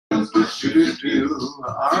All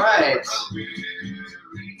right.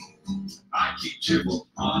 I keep triple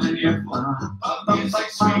on an earphone of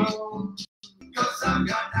music sweet.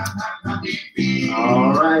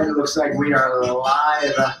 All right, it looks like we are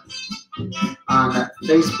live on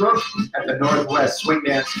Facebook at the Northwest Swing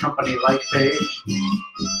Dance Company like page,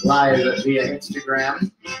 live via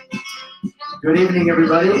Instagram. Good evening,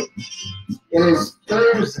 everybody. It is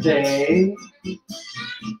Thursday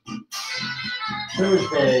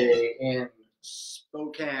in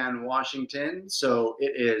Spokane, Washington. So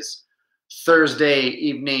it is Thursday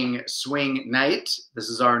evening swing night. This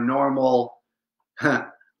is our normal,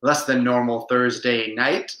 less than normal Thursday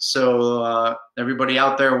night. So everybody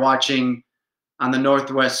out there watching on the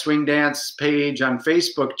Northwest Swing Dance page on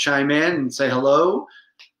Facebook, chime in and say hello.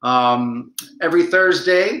 Every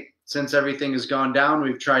Thursday, since everything has gone down,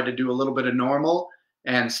 we've tried to do a little bit of normal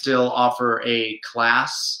and still offer a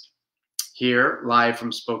class here live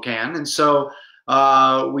from Spokane. And so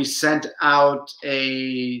we sent out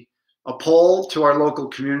a poll to our local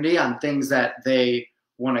community on things that they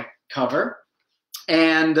want to cover.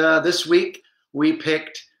 And this week we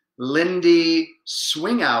picked Lindy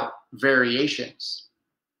Swingout Variations.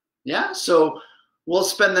 Yeah, so we'll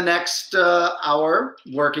spend the next hour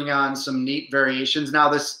working on some neat variations. Now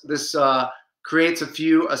this creates a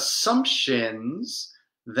few assumptions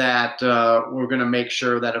that we're going to make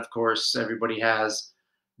sure that, of course, everybody has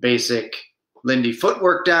basic Lindy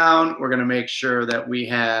footwork down. We're going to make sure that we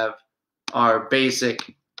have our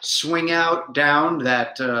basic swing out down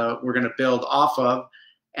that we're going to build off of,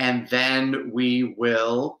 and then we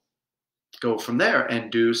will go from there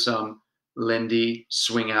and do some Lindy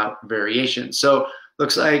swing out variations. So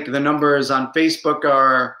looks like the numbers on Facebook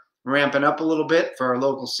are ramping up a little bit for our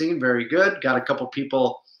local scene. Very good. Got a couple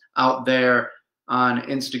people out there on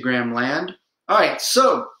Instagram land. All right,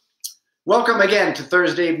 so welcome again to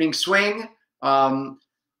Thursday Evening Swing.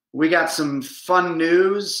 We got some fun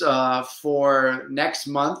news for next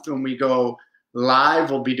month when we go live.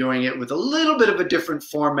 We'll be doing it with a little bit of a different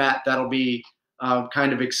format. That'll be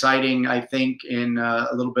kind of exciting, I think, in a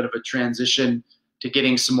little bit of a transition to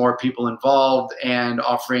getting some more people involved and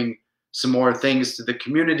offering some more things to the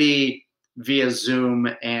community via Zoom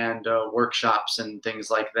and workshops and things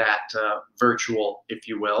like that, virtual, if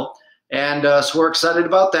you will. And so we're excited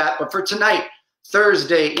about that. But for tonight,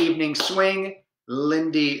 Thursday Evening Swing,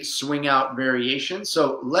 Lindy Swing Out Variation.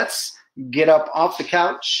 So let's get up off the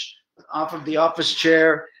couch, off of the office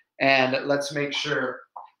chair, and let's make sure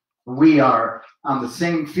we are on the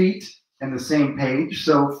same feet and the same page.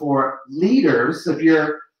 So for leaders, if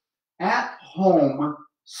you're at home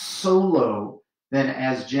solo, then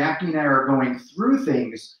as Jackie and I are going through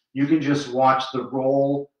things, you can just watch the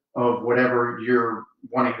roll of whatever you're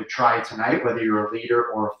wanting to try tonight, whether you're a leader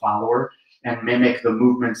or a follower, and mimic the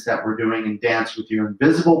movements that we're doing and dance with your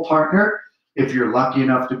invisible partner. If you're lucky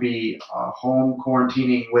enough to be home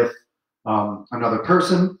quarantining with another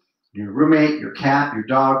person, your roommate, your cat, your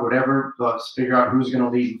dog, whatever, let's figure out who's going to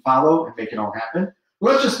lead and follow and make it all happen.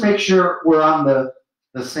 Let's just make sure we're on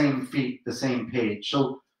the same feet, the same page.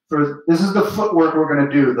 So this is the footwork we're going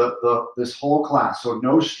to do this whole class, so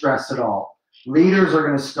no stress at all. Leaders are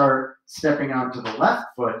going to start stepping onto the left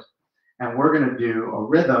foot, and we're going to do a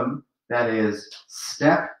rhythm that is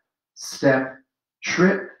step, step,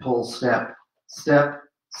 trip, pull, step, step,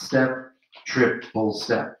 step, trip, pull,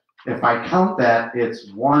 step. If I count that,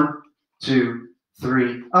 it's 1, 2,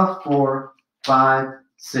 3, 4, 5,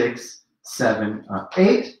 6, 7,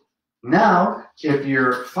 8. Now, if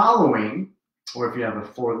you're following, or if you have a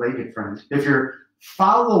four-legged friend, if you're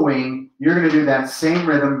following, you're going to do that same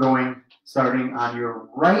rhythm starting on your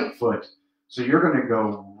right foot. So you're going to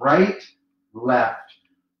go right, left,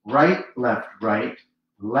 right, left, right,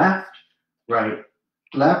 left, right,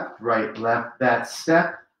 left, right, left. That's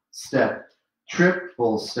step, step,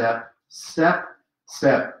 triple step, step,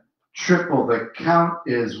 step, triple. The count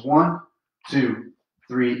is 1, 2,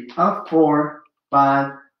 3, 4,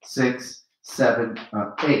 5, 6, 7,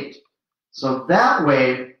 8. So that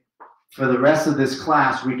way, for the rest of this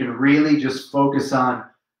class, we can really just focus on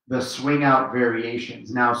the swing out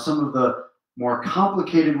variations. Now, some of the more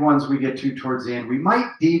complicated ones we get to towards the end, we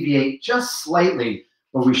might deviate just slightly,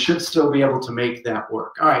 but we should still be able to make that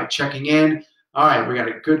work. All right, checking in. All right, we got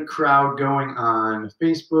a good crowd going on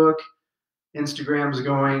Facebook. Instagram's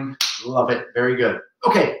going. Love it. Very good.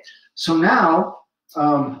 Okay, so now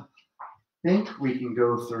I think we can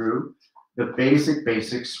go through the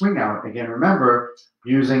basic swing out. Again, remember,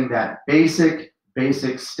 using that basic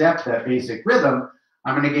step, that basic rhythm,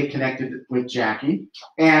 I'm going to get connected with Jackie.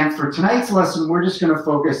 And for tonight's lesson, we're just going to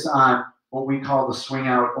focus on what we call the swing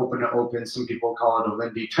out, open to open. Some people call it a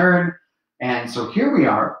Lindy turn. And so here we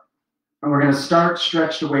are, and we're going to start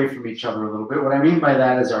stretched away from each other a little bit. What I mean by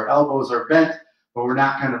that is our elbows are bent, but we're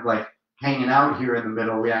not kind of like hanging out here in the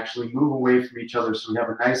middle. We actually move away from each other, so we have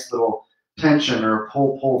a nice little tension or a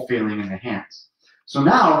pull feeling in the hands. So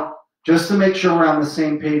now, just to make sure we're on the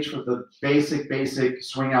same page for the basic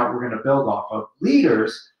swing out we're going to build off of,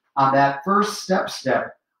 leaders, on that first step,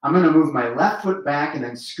 I'm going to move my left foot back and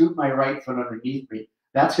then scoop my right foot underneath me.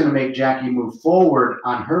 That's going to make Jackie move forward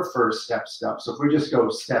on her first step. So if we just go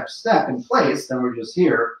step in place, then we're just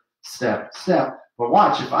here, step. But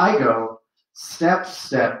watch, if I go step,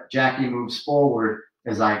 Jackie moves forward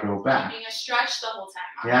as I go back. Keeping a stretch the whole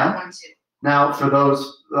time. Yeah. 1, 2. Now, for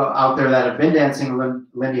those out there that have been dancing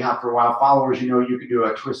Lindy Hop for a while, followers, you know you can do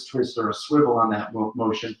a twist, or a swivel on that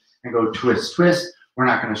motion and go twist. We're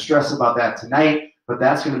not going to stress about that tonight, but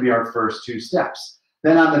that's going to be our first 2 steps.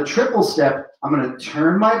 Then on the triple step, I'm going to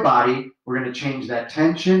turn my body. We're going to change that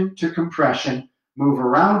tension to compression, move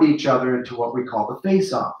around each other into what we call the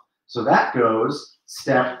face-off. So that goes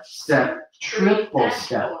step, triple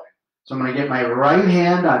step. So I'm going to get my right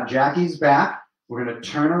hand on Jackie's back. We're going to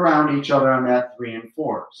turn around each other on that 3 and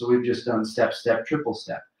 4. So we've just done step, triple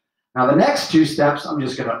step. Now the next 2 steps, I'm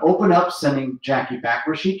just going to open up, sending Jackie back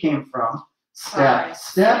where she came from.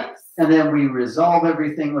 Step, and then we resolve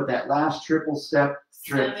everything with that last triple step,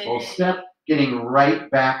 getting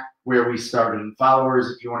right back where we started. And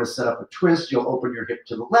followers, if you want to set up a twist, you'll open your hip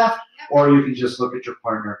to the left, or you can just look at your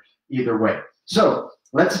partner either way. So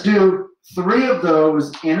let's do 3 of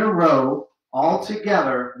those in a row all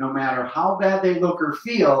together, no matter how bad they look or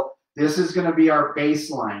feel. This is going to be our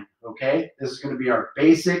baseline, okay? This is going to be our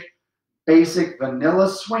basic vanilla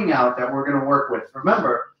swing out that we're going to work with.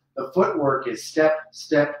 Remember, the footwork is step,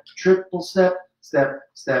 triple step,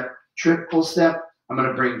 triple step. I'm going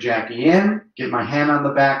to bring Jackie in, get my hand on the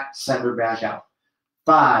back, send her back out.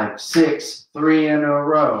 5, 6, 3 in a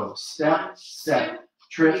row. Step,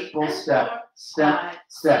 triple step,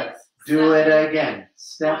 step. Do it again.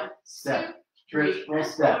 Step, triple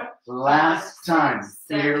step. Last time.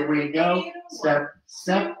 Here we go.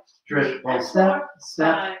 Step, triple step,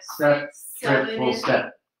 triple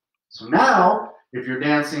step. So now, if you're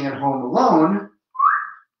dancing at home alone,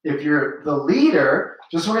 if you're the leader,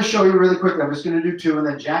 just want to show you really quickly. I'm just going to do 2, and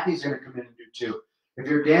then Jackie's going to come in and do 2. If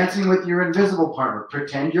you're dancing with your invisible partner,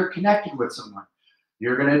 pretend you're connected with someone.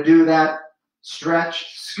 You're going to do that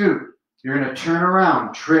stretch, scoop. You're going to turn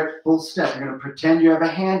around, triple step. You're going to pretend you have a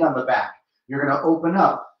hand on the back. You're going to open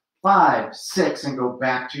up 5, 6, and go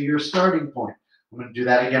back to your starting point. I'm going to do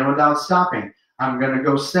that again without stopping. I'm going to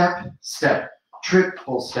go step,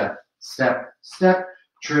 triple step,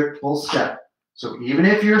 triple step. So even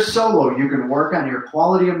if you're solo, you can work on your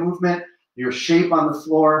quality of movement, your shape on the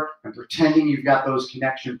floor, and pretending you've got those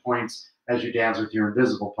connection points as you dance with your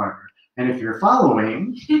invisible partner. And if you're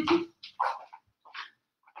following,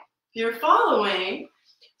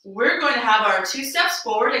 we're going to have our 2 steps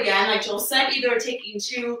forward again, like Joel said, either taking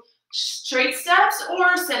 2 straight steps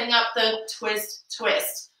or setting up the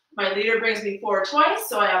twist. My leader brings me forward twice,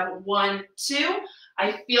 so I have 1, 2.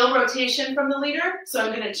 I feel rotation from the leader, so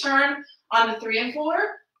I'm going to turn on the 3 and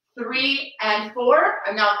 4, 3 and 4.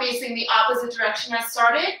 I'm now facing the opposite direction I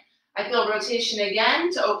started. I feel rotation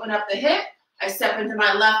again to open up the hip. I step into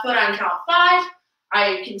my left foot on count 5.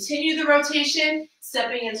 I continue the rotation,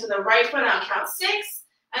 stepping into the right foot on count 6,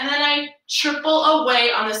 and then I triple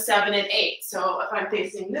away on the 7 and 8. So if I'm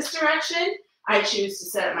facing this direction, I choose to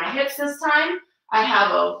set up my hips this time. I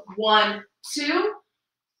have a 1, 2,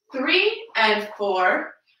 3 and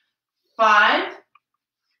 4, 5,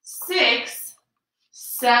 6,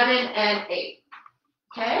 7 and 8.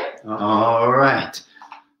 Okay? All right.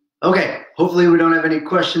 Okay, hopefully we don't have any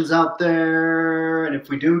questions out there. And if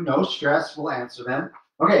we do, no stress, we'll answer them.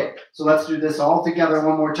 Okay, so let's do this all together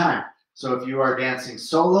one more time. So if you are dancing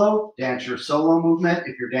solo, dance your solo movement.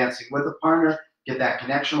 If you're dancing with a partner, get that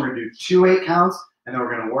connection. We're going to do 2 8 counts, and then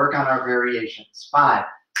we're going to work on our variations. 5,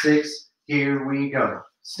 6, here we go.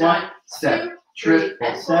 Step, 1, step, 2,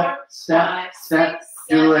 triple 3 step, step, 5, step. 6,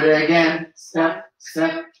 Do 7, it again. 8, Step,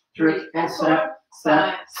 step, triple step,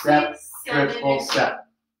 step, step, triple step.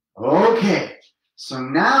 Okay, so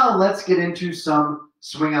now let's get into some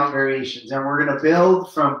swing out variations, and we're going to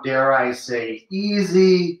build from, dare I say,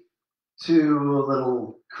 easy to a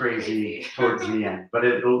little crazy towards the end, but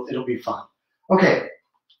it'll be fun. Okay,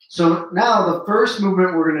 so now the first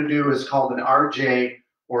movement we're going to do is called an RJ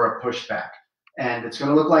or a pushback, and it's going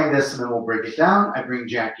to look like this, and then we'll break it down. I bring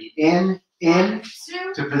Jackie in 1,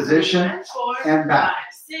 2, to position 3 and 4, and back.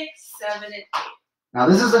 5, 6, 7 and 8. Now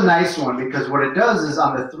this is a nice one because what it does is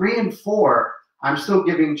on the 3 and 4, I'm still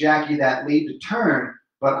giving Jackie that lead to turn,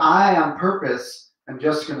 but I, on purpose, am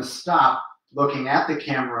just going to stop looking at the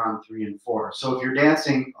camera on 3 and 4. So if you're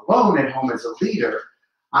dancing alone at home as a leader,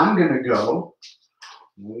 I'm going to go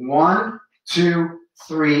 1, 2,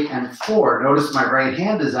 3, and 4. Notice my right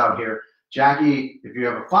hand is out here. Jackie, if you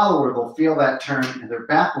have a follower, they'll feel that turn and their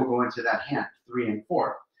back will go into that hand, 3 and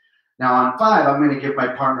 4. Now on 5, I'm going to give my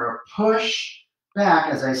partner a push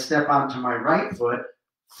back as I step onto my right foot,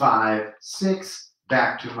 5, 6,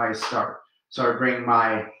 back to my start. So I bring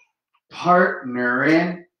my partner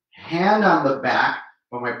in, hand on the back,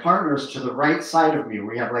 but my partner is to the right side of me.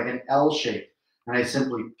 We have like an L shape. And I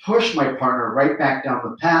simply push my partner right back down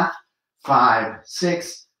the path, 5,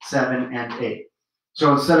 6, 7, and 8.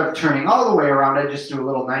 So instead of turning all the way around, I just do a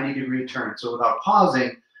little 90-degree turn. So without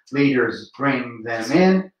pausing, leaders bring them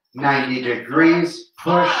in, 90 degrees,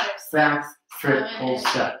 push, back, triple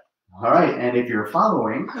step. All right, and if you're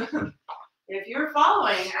following. If you're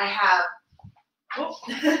following, I have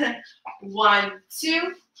 1,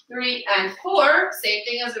 2, 3, and 4. Same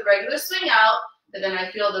thing as a regular swing out, but then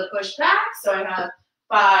I feel the push back. So I have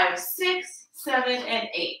 5, 6, 7, and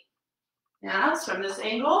 8. Now, from this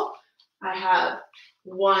angle, I have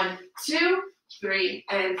 1, 2, 3,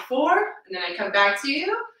 and 4. And then I come back to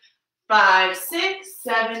you. 5, 6,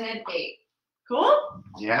 7, and 8. Cool?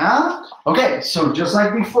 Yeah? Okay, so just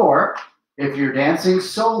like before, if you're dancing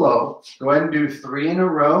solo, go ahead and do 3 in a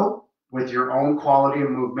row with your own quality of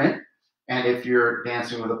movement. And if you're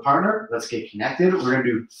dancing with a partner, let's get connected. We're going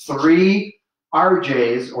to do 3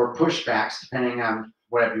 RJs or pushbacks, depending on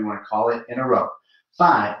whatever you want to call it, in a row.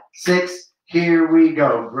 5, 6, here we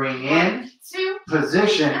go. Bring in, 1, 2,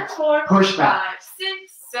 position, 3, and 4, push back. 5, 6,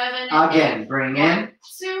 7, and Again, 8. bring 1, in,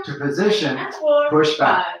 2, to position, 3, and 4, push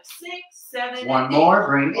back. 5, 6, 7, One and more, 8.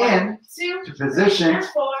 bring 1, in, 2, to position, and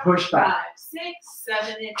 4, push back. 5, 6,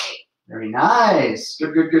 7, and 8. Very nice.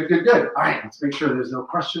 Good, good, good, good, good. All right, let's make sure there's no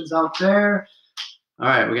questions out there. All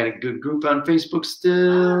right, we got a good group on Facebook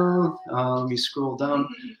still. Let me scroll down.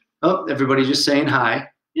 Oh, everybody just saying hi.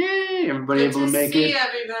 Yay, everybody able to make it. Good to see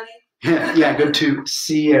everybody. Yeah, good to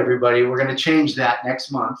see everybody. We're going to change that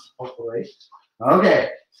next month, hopefully. Okay,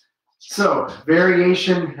 so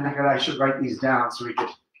variation, and I should write these down so we could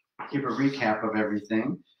keep a recap of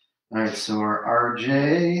everything. All right, so our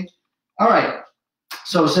RJ. All right,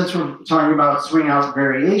 so since we're talking about swing out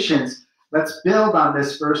variations, let's build on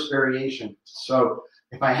this first variation. So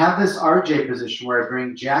if I have this RJ position where I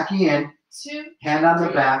bring Jackie in, 2, hand on the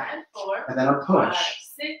 3, back, and 4, and then a push. 5,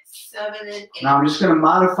 6, 7, and 8. Now I'm just going to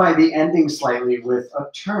modify the ending slightly with a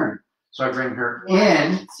turn. So I bring her 1,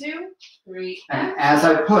 in, 2, 3, and as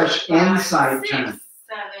I push, 5, inside 6, turn. 7,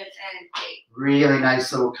 and 8. Really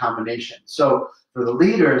nice little combination. So for the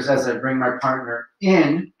leaders, as I bring my partner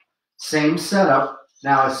in, same setup.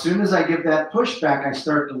 Now as soon as I give that push back, I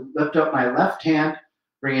start to lift up my left hand,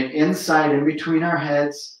 bring it inside in between our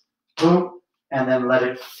heads, boom, and then let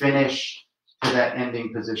it finish to that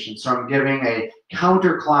ending position. So I'm giving a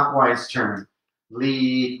counterclockwise turn.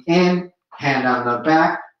 Lead in, hand on the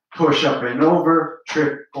back, push up and over,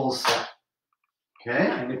 triple step. Okay,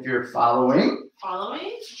 and if you're following,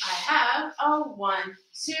 I have a 1,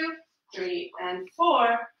 2, 3, and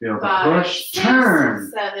 4, feel the 5, push, 6,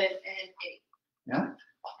 turn. 7, and 8. Yeah.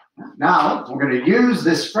 Now we're going to use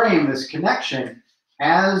this frame, this connection.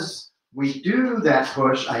 As we do that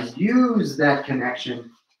push, I use that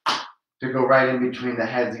connection to go right in between the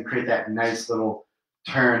heads and create that nice little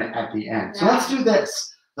turn at the end. So let's do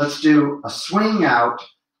this. Let's do a swing out,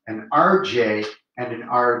 an RJ, and an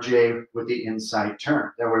RJ with the inside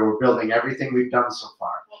turn. That way we're building everything we've done so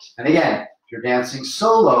far. And again, if you're dancing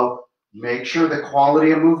solo, make sure the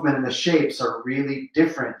quality of movement and the shapes are really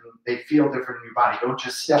different. They feel different in your body. Don't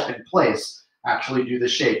just step in place. Actually do the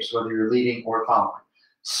shapes, whether you're leading or following.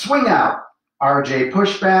 Swing out, RJ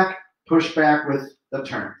pushback, pushback with the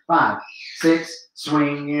turn. 5, 6,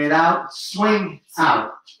 swing it out, swing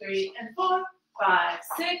out. 3 and 4, 5,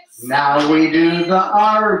 6. Now we do the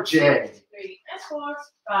RJ. 3 and 4,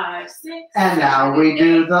 5, 6. And now we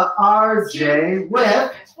do the RJ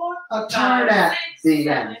with a turn at the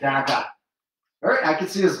end. Da-da. All right, I can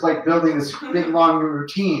see us like building this big long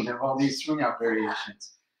routine of all these swing out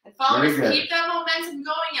variations. And followers, Very good. keep that momentum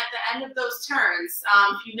going at the end of those turns.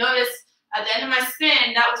 If you notice, at the end of my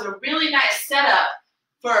spin, that was a really nice setup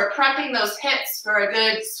for prepping those hips for a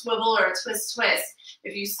good swivel or a twist.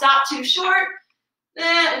 If you stop too short,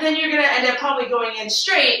 then you're going to end up probably going in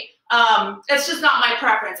straight. It's just not my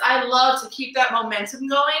preference. I love to keep that momentum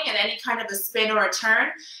going in any kind of a spin or a turn.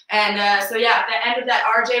 And so yeah, at the end of that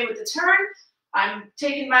RJ with the turn, I'm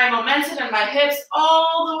taking my momentum and my hips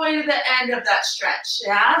all the way to the end of that stretch.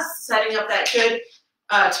 Yeah, setting up that good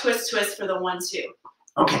twist for the 1-2.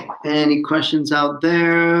 Okay, any questions out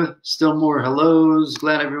there? Still more hellos.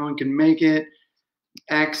 Glad everyone can make it.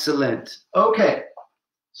 Excellent. Okay,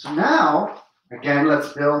 so now, again,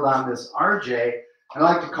 let's build on this RJ. I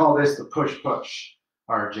like to call this the push-push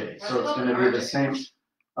RJ. So it's going to be the same.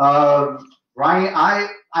 Ryan,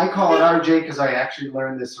 I call it RJ because I actually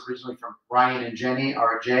learned this originally from Ryan and Jenny,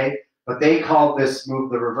 RJ, but they called this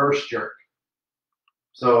move the reverse jerk.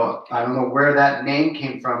 So I don't know where that name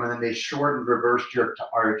came from, and then they shortened reverse jerk to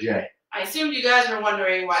RJ. I assumed you guys were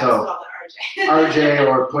wondering why it's called the RJ. RJ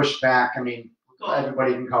or pushback. I mean, cool.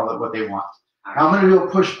 Everybody can call it what they want. Now I'm going to do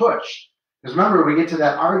a push-push. Because remember, we get to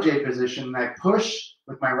that RJ position, and I push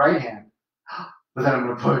with my right hand, but then I'm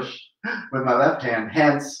going to push with my left hand,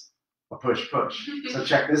 hence a push-push. So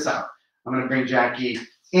check this out. I'm going to bring Jackie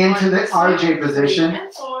into the RJ position,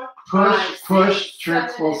 push, trip,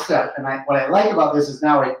 full step. And what I like about this is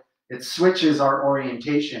now it switches our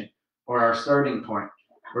orientation or our starting point.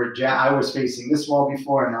 Where I was facing this wall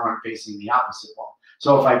before, and now I'm facing the opposite wall.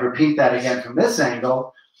 So if I repeat that again from this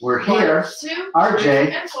angle, we're here, 2,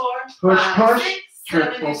 RJ, 3, 4, push,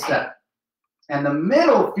 trip, full step. And the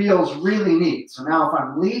middle feels really neat. So now if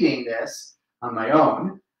I'm leading this on my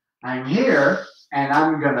own, I'm here, and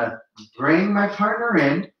I'm going to bring my partner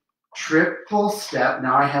in, trip, full step.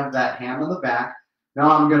 Now I have that hand on the back. Now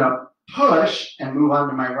I'm going to push and move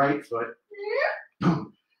onto my right foot.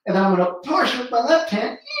 Boom. And then I'm going to push with my left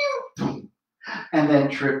hand. Boom. And then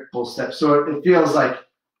trip, full step. So it feels like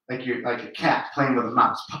you're like a cat playing with a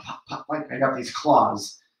mouse. Pop, pop, pop. Like I got these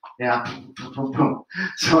claws. Yeah, boom, boom, boom, boom.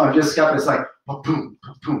 So I've just got this like boom, boom,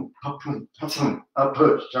 boom, boom, boom, a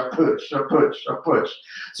push, a push, a push, a push.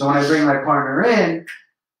 So when I bring my partner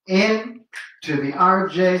in to the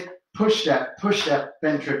RJ, push step,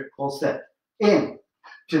 then trip, full step. In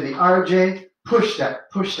to the RJ, push step,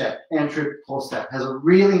 and trip, full step. Has a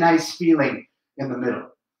really nice feeling in the middle.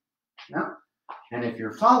 Yeah. And if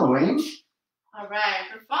you're following. All right,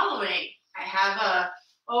 if you're following, I have a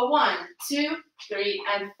 1, 2, 3,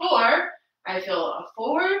 and 4. I feel a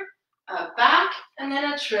forward, a back, and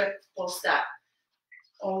then a trip, full step.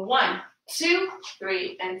 1, 2,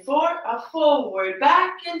 3, and 4, a forward,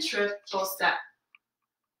 back, and trip, full step.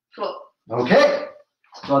 Cool. Okay,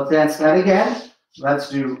 so let's dance that again. Let's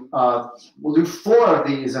do, we'll do 4 of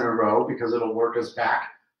these in a row because it'll work us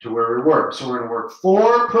back to where we were. So we're going to work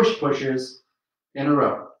 4 pushes in a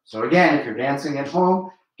row. So again, if you're dancing at home,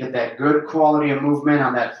 get that good quality of movement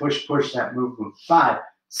on that push, that move. 5,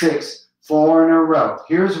 6, 4 in a row.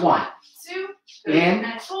 Here's 1. 2, 3,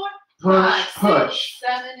 and 4. Push.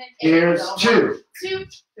 7 and 8. Here's 2. 2,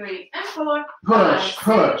 3, and 4.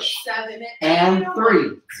 Push. 7 and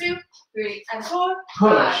 3. 2, 3, and 4.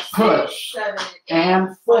 Push. 7 and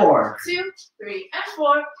 4. 2, 3, and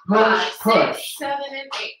 4. Push. 7 and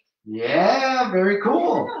 8. Yeah, very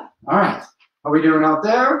cool. All right. How are we doing out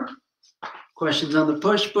there? Questions on the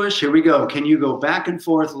push. Here we go. Can you go back and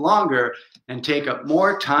forth longer and take up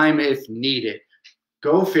more time if needed?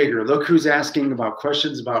 Go figure. Look who's asking about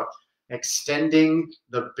questions about extending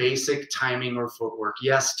the basic timing or footwork.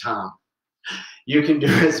 Yes, Tom. You can do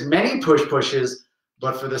as many pushes,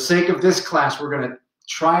 but for the sake of this class, we're going to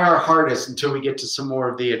try our hardest until we get to some more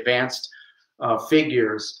of the advanced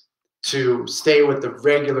figures to stay with the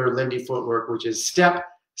regular Lindy footwork, which is step,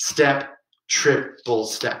 trip, full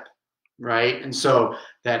step, right? And so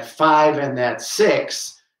that 5 and that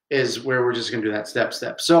 6 is where we're just going to do that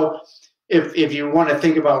step. So if you want to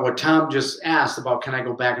think about what Tom just asked about, can I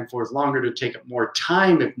go back and forth longer to take up more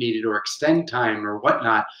time if needed or extend time or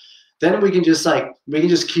whatnot, then we can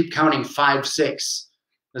just keep counting 5, 6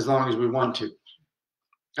 as long as we want to.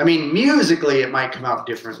 I mean, musically it might come out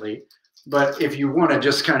differently, but if you want to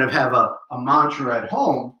just kind of have a mantra at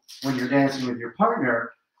home when you're dancing with your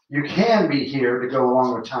partner, you can be here to go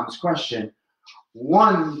along with Tom's question.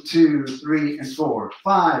 1, 2, 3, and 4.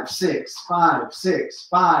 5, 6, 5, 6,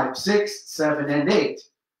 5, 6, 7, and 8.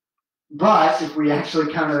 But if we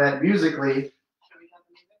actually counted that musically,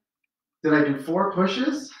 did I do 4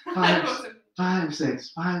 pushes? 5, 6, 5,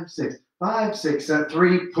 6, 5, 6, 7,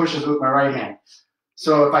 3 pushes with my right hand.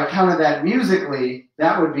 So if I counted that musically,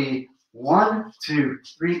 that would be 1, 2,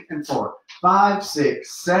 3, and 4. 5,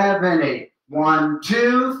 6, 7, 8. 1,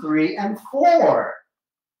 2, 3, and 4.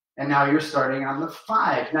 And now you're starting on the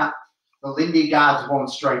 5. Now, the Lindy gods won't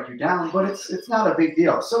strike you down, but it's not a big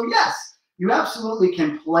deal. So yes, you absolutely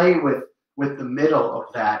can play with the middle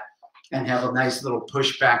of that and have a nice little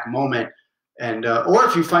pushback moment. And or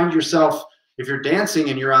if you find yourself if you're dancing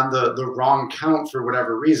and you're on the wrong count for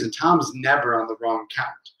whatever reason, Tom's never on the wrong count.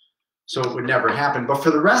 So it would never happen. But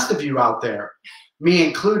for the rest of you out there, me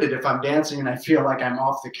included, if I'm dancing and I feel like I'm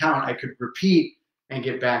off the count, I could repeat and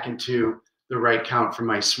get back into the right count for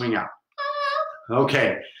my swing out.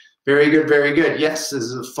 Okay, very good, very good. Yes, this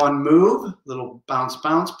is a fun move. Little bounce,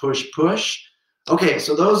 bounce, push, push. Okay,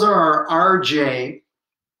 so those are our RJ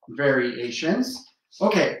variations.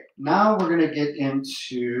 Okay, now we're going to get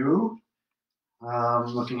into,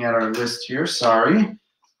 looking at our list here, sorry.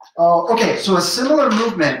 Oh, okay, so a similar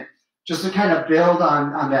movement, just to kind of build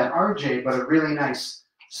on that RJ, but a really nice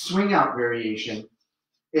swing out variation,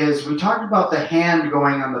 is we talked about the hand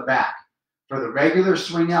going on the back. For the regular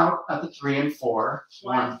swing out at the 3 and 4.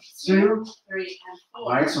 1, 2, 3, and 4.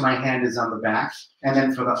 All right, so my hand is on the back. And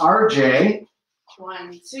then for the RJ,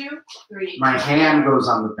 1, 2, 3. my hand goes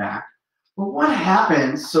on the back. But what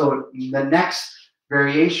happens, so the next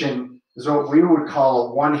variation is what we would call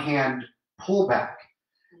a one-hand pullback.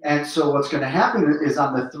 And so what's going to happen is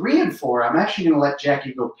on the 3 and 4, I'm actually going to let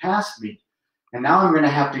Jackie go past me. And now I'm going to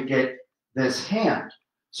have to get this hand.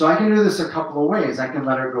 So I can do this a couple of ways. I can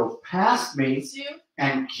let her go past me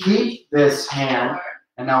and keep this hand.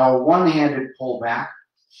 And now a one-handed pullback,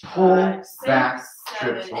 pull back,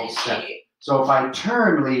 triple step. So if I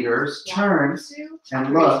turn, leaders, turn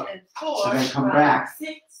and look, and then come back,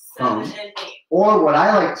 boom. Or what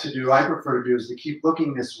I like to do, I prefer to do, is to keep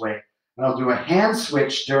looking this way. And I'll do a hand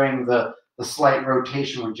switch during the slight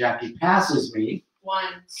rotation when Jackie passes me. 1,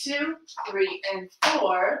 2, 3, and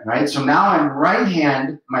 4. Right, so now I'm right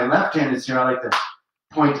hand, my left hand is here. I like to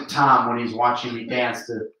point to Tom when he's watching me dance,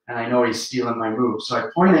 and I know he's stealing my move. So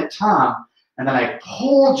I point at Tom, and then I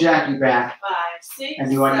pull Jackie back 5, 6,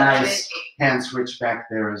 and do a 7, nice 8. hand switch back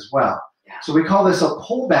there as well. Yeah. So we call this a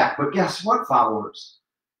pullback, but guess what, followers?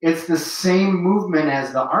 It's the same movement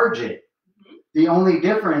as the RJ. The only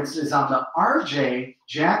difference is on the RJ,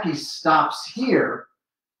 Jackie stops here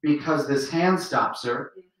because this hand stops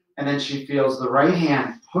her, and then she feels the right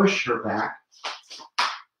hand push her back.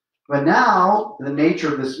 But now, the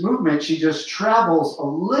nature of this movement, she just travels a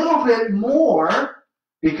little bit more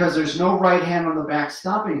because there's no right hand on the back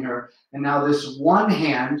stopping her. And now this one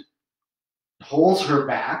hand pulls her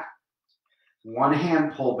back, one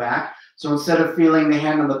hand pull back. So instead of feeling the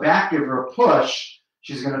hand on the back give her a push,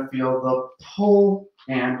 she's going to feel the pull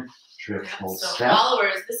and triple So step.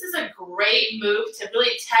 followers, this is a great move to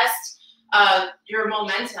really test your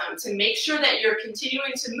momentum, to make sure that you're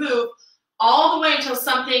continuing to move all the way until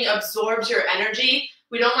something absorbs your energy.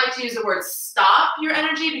 We don't like to use the word stop your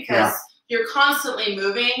energy because you're constantly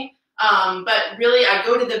moving. But really, I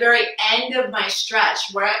go to the very end of my stretch,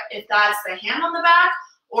 where if that's the hand on the back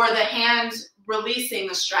or the hand releasing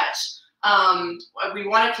the stretch. We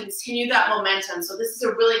want to continue that momentum. So this is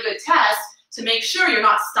a really good test to make sure you're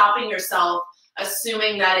not stopping yourself,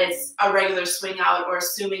 assuming that it's a regular swing out or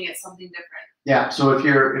assuming it's something different. Yeah, so if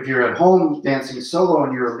you're at home dancing solo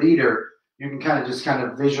and you're a leader, you can kind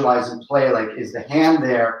of visualize and play like, is the hand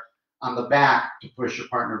there on the back to push your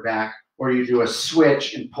partner back, or you do a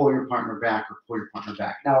switch and pull your partner back or pull your partner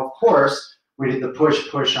back. Now, of course, we did the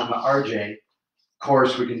push on the RJ. Of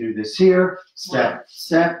course, we can do this here. Step,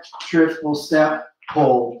 step, triple step,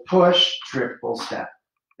 pull, push, triple step.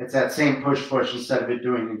 It's that same push, push. Instead of it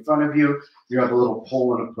doing in front of you, you have a little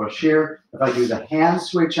pull and a push here. If I do the hand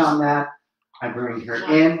switch on that, I bring her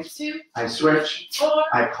in, I switch,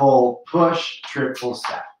 I pull, push, triple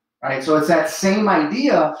step. Right? So it's that same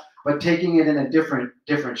idea, but taking it in a different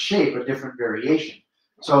shape, a different variation.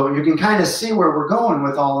 So you can kind of see where we're going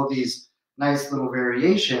with all of these nice little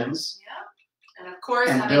variations. Yeah. And of course,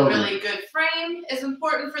 having a really good frame is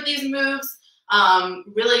important for these moves.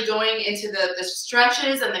 Really going into the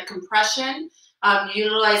stretches and the compression,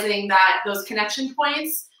 utilizing those connection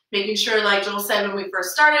points, making sure, like Joel said when we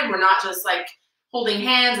first started, we're not just like holding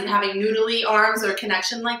hands and having noodly arms or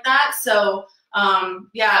connection like that. So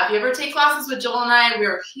yeah, if you ever take classes with Joel and I,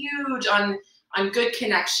 we're huge on good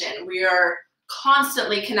connection. We are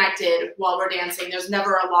constantly connected while we're dancing. There's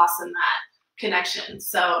never a loss in that connection.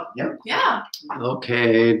 So yeah.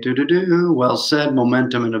 Okay, well said.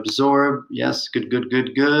 Momentum and absorb. Yes,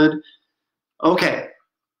 good. Okay.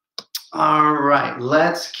 All right,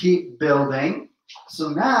 let's keep building. So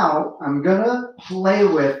now I'm gonna play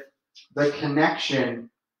with the connection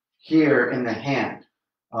here in the hand.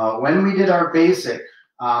 When we did our basic,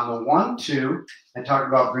 the 1, 2, I talked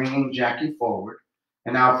about bringing Jackie forward.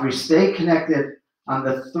 And now if we stay connected on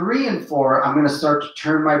the 3 and 4, I'm going to start to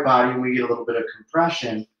turn my body and we get a little bit of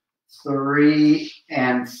compression. 3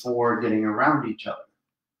 and 4 getting around each other.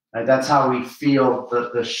 Right? That's how we feel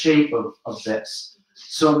the shape of this.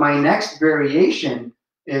 So my next variation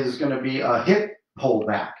is going to be a hip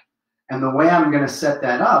pullback. And the way I'm going to set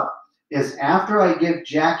that up is after I give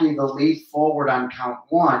Jackie the lead forward on count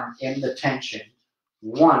 1 in the tension.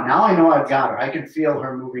 1. Now I know I've got her. I can feel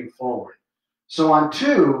her moving forward. So on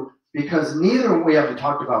 2, because neither, we haven't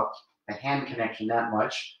talked about the hand connection that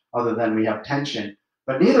much, other than we have tension,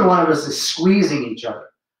 but neither one of us is squeezing each other.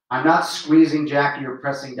 I'm not squeezing Jackie or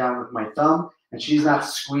pressing down with my thumb, and she's not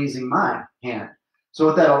squeezing my hand. So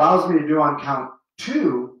what that allows me to do on count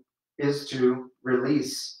 2 is to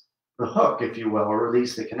release the hook, if you will, or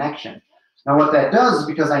release the connection. Now what that does is,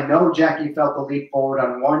 because I know Jackie felt the leap forward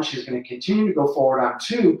on 1, she's going to continue to go forward on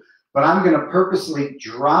 2, but I'm going to purposely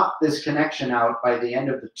drop this connection out by the end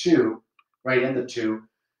of the 2, right in the 2,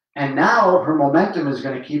 and now her momentum is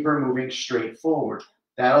going to keep her moving straight forward.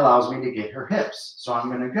 That allows me to get her hips. So I'm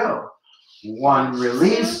going to go 1,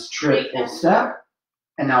 release, triple step,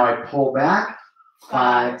 and now I pull back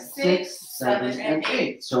 5, 6, 7, and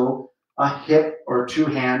 8. So a hip or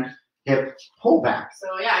 2-hand hip pullback.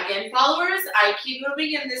 So yeah, again, followers, I keep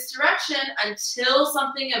moving in this direction until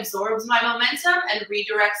something absorbs my momentum and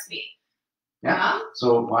redirects me. Yeah.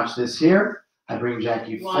 So watch this here. I bring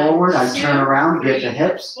Jackie forward. I turn around, get the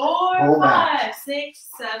hips, 4, pull 5, back. 6,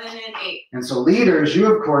 7, and 8. And so leaders,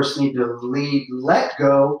 you of course need to lead, let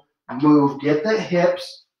go, move, get the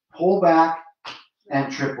hips, pull back,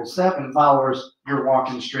 and triple step. And followers, you're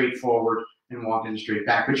walking straight forward and walking straight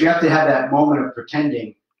back. But you have to have that moment of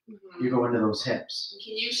pretending you go into those hips.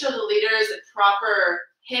 Can you show the leaders a proper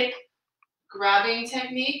hip grabbing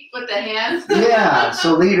technique with the hands? Yeah,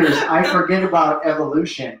 so leaders, I forget about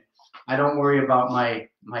evolution. I don't worry about my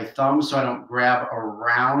thumb, so I don't grab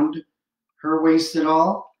around her waist at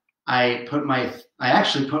all. I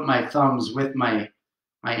actually put my thumbs with my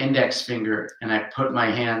index finger, and I put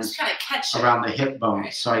my hands kind of catch around the hip bones.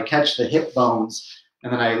 Right. So I catch the hip bones,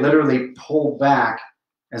 and then I literally pull back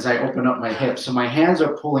as I open up my hip. So my hands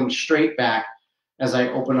are pulling straight back as I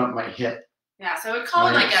open up my hip. Yeah, so I would call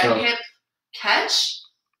it like a hip catch,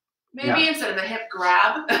 maybe, instead of a hip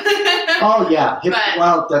grab. Oh yeah, hip,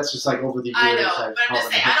 well, that's just like over the years. I know, but I'm just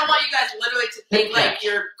saying, I don't want you guys literally to think like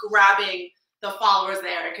you're grabbing the followers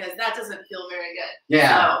there, because that doesn't feel very good.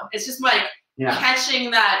 Yeah. So it's just like catching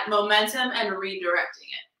that momentum and redirecting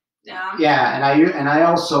it. Yeah. Yeah, and I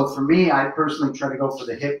also, for me, I personally try to go for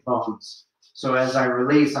the hip bones. So as I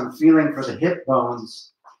release, I'm feeling for the hip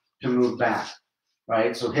bones to move back,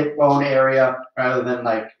 right? So hip bone area rather than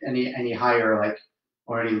like any higher, like,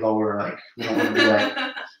 or any lower, like, we don't want to be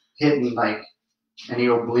like hitting like any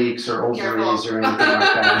obliques or ovaries or anything like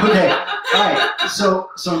that. Okay, all right.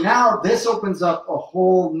 So now this opens up a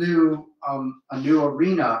whole new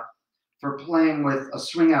arena for playing with a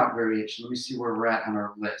swing out variation. Let me see where we're at on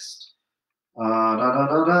our list.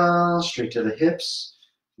 Straight to the hips.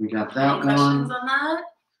 We got that one. Questions on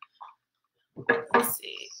that? Let's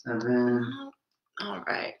see. 7. All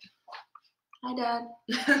right. Hi, Dad.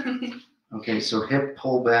 Okay, so hip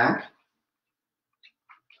pull back.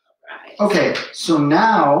 Right. Okay, so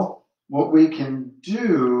now what we can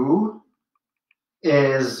do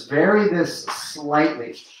is vary this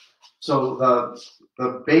slightly. So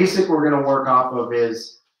the basic we're going to work off of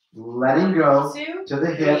is letting go 2, to the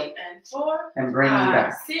 3, hip and 4, and bringing 5,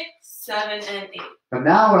 back. 6, 7, and 8. But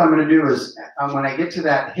now what I'm going to do is, when I get to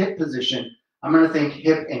that hip position, I'm going to think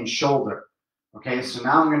hip and shoulder. Okay, so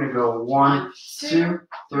now I'm going to go 1, 2,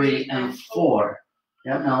 3, and 4.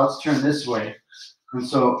 Yep, now let's turn this way. And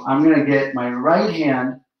so I'm going to get my right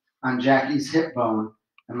hand on Jackie's hip bone,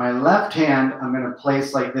 and my left hand I'm going to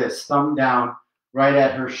place like this, thumb down, right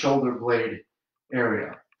at her shoulder blade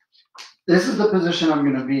area. This is the position I'm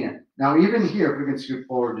going to be in. Now even here, if we can scoot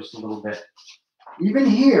forward just a little bit. Even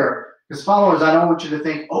here, because followers, I don't want you to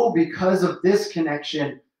think, oh, because of this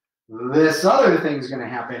connection, this other thing is going to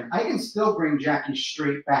happen. I can still bring Jackie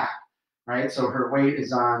straight back, right? So her weight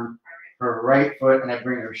is on her right foot, and I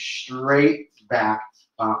bring her straight back,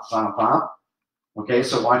 bop, bop, bop. Okay,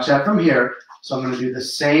 so watch that from here. So I'm going to do the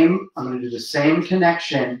same. I'm going to do the same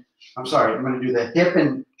connection. I'm sorry, I'm going to do the hip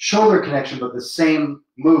and shoulder connection, but the same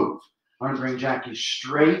move. I'm going to bring Jackie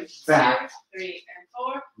straight back. 2, 3, and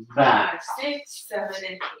 4, back. 5, 6, 7,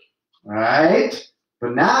 and 8. Right?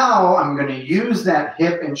 But now I'm going to use that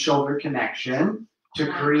hip and shoulder connection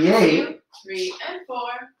to create 2, 3, and 4,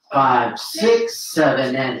 5, 6,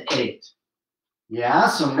 7, and 8. Yeah,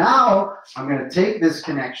 so now I'm going to take this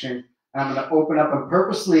connection and I'm going to open up and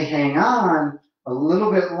purposely hang on a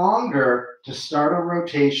little bit longer to start a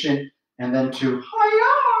rotation and then to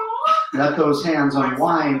let those hands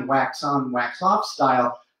unwind, wax on, wax off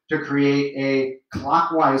style to create a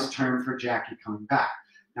clockwise turn for Jackie coming back.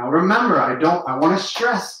 Now remember, I want to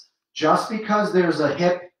stress, just because there's a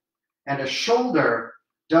hip and a shoulder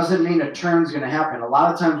doesn't mean a turn's going to happen. A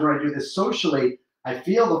lot of times when I do this socially, I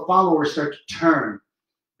feel the followers start to turn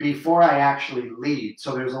before I actually lead.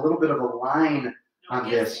 So there's a little bit of a line on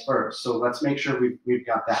this first. So let's make sure we've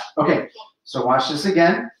got that. Okay, so watch this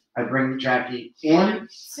again. I bring Jackie in, 1,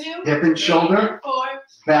 2, hip and shoulder, 4,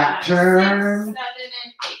 back 5, turn. 6, 7,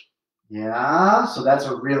 and 8. Yeah, so that's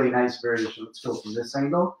a really nice variation. Let's go from this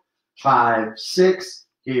angle. 5, 6,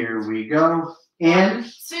 here we go. In,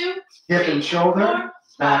 2, hip and shoulder,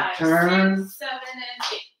 4, back 5, turn. 6, 7, and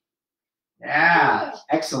 8. Yeah,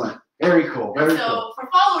 excellent. Very cool, very so cool. for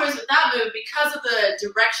followers with that move, because of the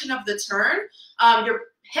direction of the turn, your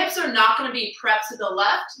hips are not going to be prepped to the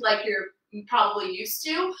left like you're probably used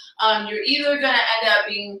to. You're either going to end up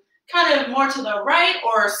being kind of more to the right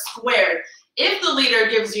or squared. If the leader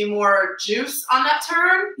gives you more juice on that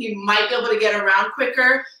turn, you might be able to get around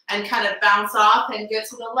quicker and kind of bounce off and get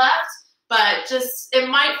to the left. But just, it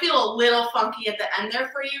might feel a little funky at the end there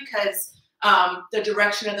for you because the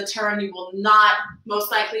direction of the turn, you will not most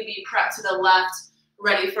likely be prepped to the left,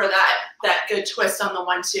 ready for that good twist on the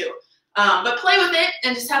 1-2. But play with it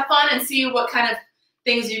and just have fun and see what kind of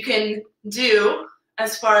things you can do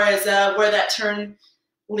as far as where that turn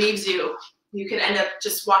leaves you. You can end up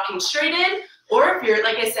just walking straight in, or if you're,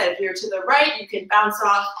 like I said, if you're to the right, you can bounce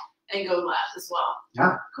off and go left as well.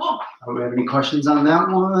 Yeah. Cool. Do we have any questions on that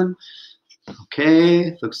one?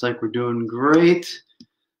 Okay, looks like we're doing great.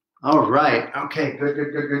 All right. Okay,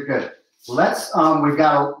 good. Let's, we've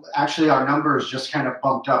got, actually our numbers just kind of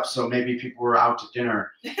bumped up, so maybe people were out to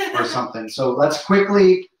dinner or something. So let's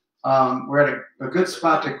quickly, we're at a good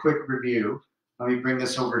spot to quick review. Let me bring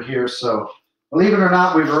this over here. So believe it or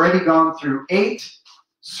not, we've already gone through 8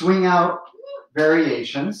 swing out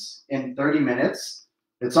variations in 30 minutes.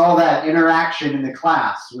 It's all that interaction in the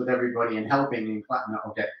class with everybody and helping in class. No,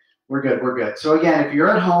 okay, we're good. So again, if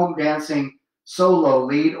you're at home dancing solo,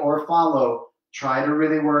 lead or follow, try to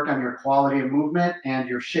really work on your quality of movement and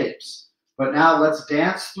your shapes. But now let's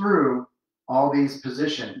dance through all these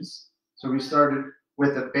positions. So we started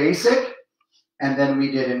with a basic, and then we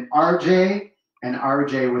did an RJ, and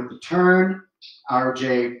RJ with the turn,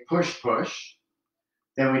 RJ push.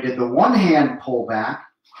 Then we did the one hand pullback,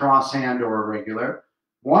 cross hand or regular,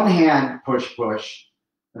 one hand push,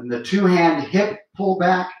 then the 2-hand hip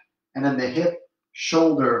pullback, and then the hip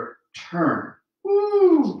shoulder turn.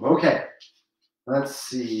 Woo! Okay. Let's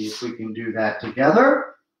see if we can do that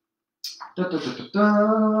together.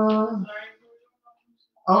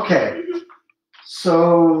 Okay.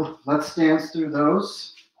 So let's dance through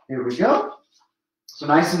those. Here we go. So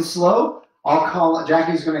nice and slow.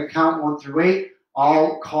 Jackie's going to count 1 through 8.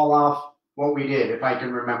 I'll call off what we did if I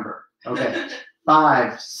can remember. Okay.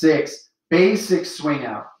 5, 6. Basic swing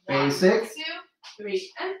out. Basic. 1, 2,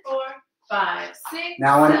 3, and 4, 5, 6.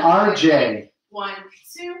 Now an RJ. 1,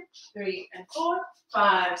 2, 3, and 4,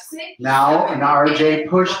 5, 6. Now an RJ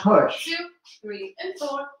push. 1, 2, 3, and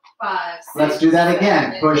 4, 5, 6. Let's do that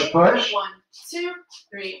again. Push. 1, 2,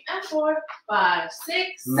 3, and 4, 5,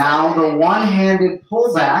 6. Now the one-handed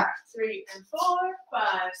pullback. 3 and 4,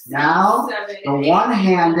 5, 6. Now 7, the 8,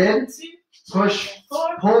 one-handed 2, push,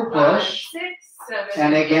 4, pull, 5, push. 6, 7,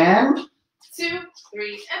 And again, 2,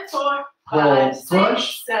 3, and 4, pull, 5, 6,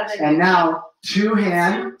 push. 7, And now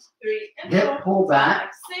 2-hand 2, 3, and hip 4, pull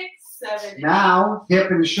back. 5, 6, 7, Now hip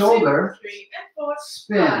and 2, shoulder 3, and 4,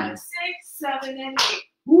 spin. 5, 6, 7, and 8.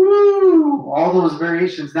 Woo! All those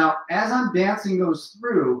variations. Now, as I'm dancing those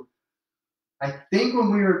through, I think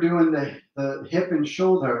when we were doing the hip and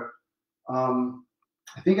shoulder,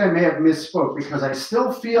 I think I may have misspoke because I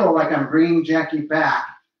still feel like I'm bringing Jackie back.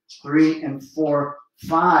 3 and 4,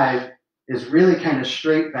 5 is really kind of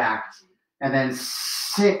straight back. And then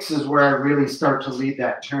 6 is where I really start to lead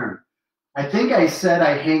that turn. I think I said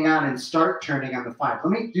I hang on and start turning on the 5.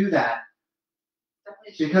 Let me do that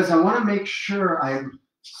because I want to make sure I'm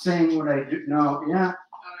saying what I do. No, yeah.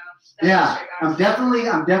 Yeah, I'm definitely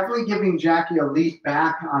giving Jackie a lead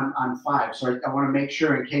back on 5. So I want to make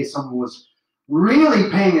sure in case someone was really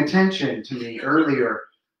paying attention to me earlier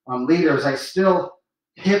on leaders, I still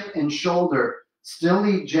hip and shoulder, still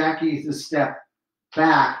lead Jackie the step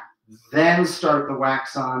back, then start the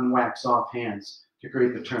wax on, wax off hands to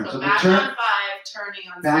create the turn. So So the back turn, on 5, turning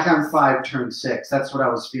on 6. back on 5, turn 6. That's what I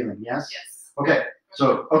was feeling, yes? Yes. Okay,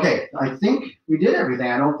 so, okay, I think we did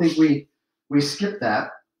everything. I don't think we skipped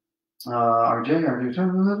that. RJ,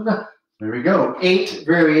 there we go. 8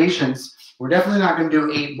 variations. We're definitely not going to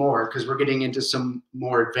do 8 more because we're getting into some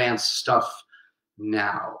more advanced stuff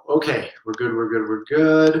now. Okay, we're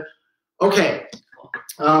good. Okay,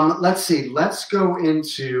 Let's see. Let's go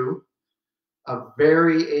into a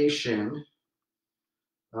variation.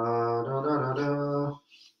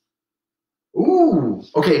 Ooh,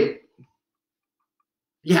 okay.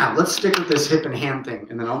 Yeah, let's stick with this hip and hand thing,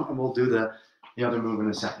 and then we'll do the other move in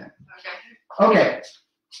a second. Okay. Okay.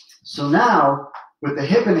 So now, with the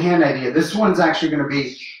hip and hand idea, this one's actually going to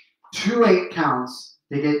be 2 8 counts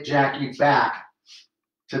to get Jackie back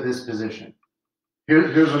to this position.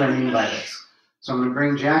 Here's what I mean by this. So I'm going to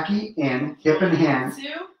bring Jackie in, hip and hand, 2,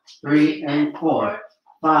 3 and 4,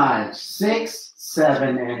 5, 6,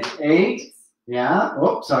 7, and 8. Yeah.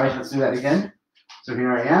 Oh, sorry. Let's do that again. So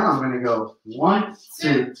here I am. I'm going to go 1,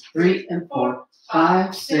 2, 3, and 4,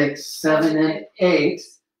 5, 6, 7, and 8.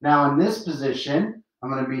 Now in this position, I'm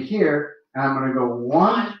going to be here, and I'm going to go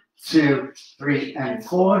 1, 2, 3, and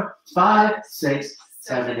 4, 5, 6,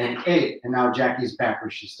 7, and 8. And now Jackie's back where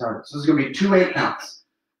she started. So this is going to be 2 8 counts.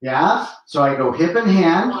 Yeah? So I go hip and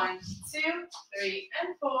hand. 1, 2, 3,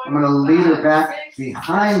 and 4. I'm going to lead her back 6,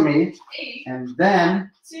 behind me, 8, and then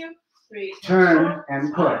 2, 3, turn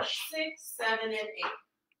and push. 6, 7, and 8.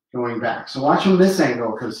 Going back. So watch from this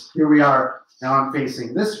angle, because here we are. Now I'm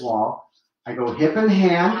facing this wall. I go hip and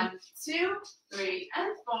hand. 1, 2, 3,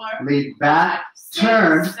 and 4. Lead back. 5, 6,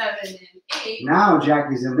 Turn. 7, and 8. Now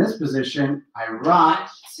Jackie's in this position. I rock. 1,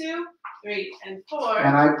 2, 3, and 4.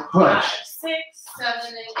 And I 5, push 6, 7,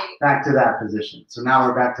 and 8. back to that position. So now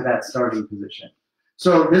we're back to that starting position.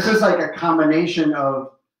 So this is like a combination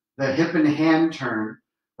of the hip and hand turn,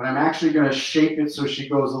 but I'm actually going to shape it so she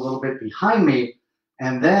goes a little bit behind me,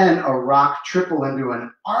 and then a rock triple into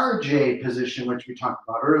an RJ position, which we talked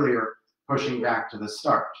about earlier, pushing back to the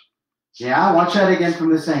start. Yeah, watch that again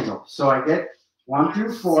from this angle. So I get 1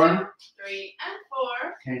 through 4. 2, 3, and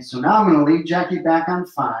 4. Okay, so now I'm going to lead Jackie back on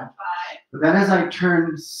 5. 5. But then as I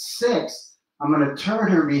turn 6, I'm going to turn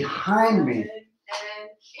her behind me. 7, and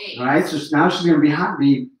 8. All right, so now she's going to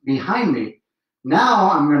be behind me. Now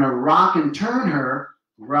I'm going to rock and turn her.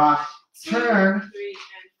 Rock, 2, turn. 3,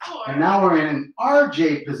 and 4. And now we're in an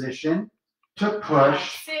RJ position to 5,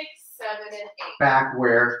 push 6, 7, and 8. back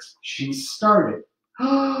where she started.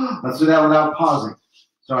 Let's do that without pausing.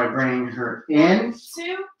 So I bring her in,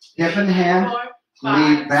 2, hip and hand, 4,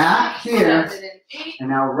 lead 5, back 6, here, 7, and 8. and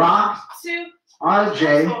now rock, 2,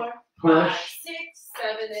 RJ, 4, push 5, 6,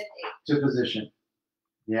 7, and 8. to position.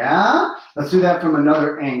 Yeah? Let's do that from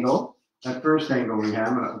another angle. That first angle we have.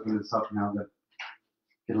 I'm going to open this up now to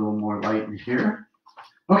get a little more light in here.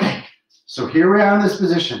 Okay, so here we are in this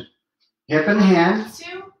position. Hip and hand. 2,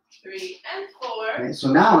 3, and 4. Okay,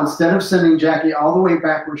 so now instead of sending Jackie all the way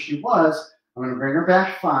back where she was, I'm going to bring her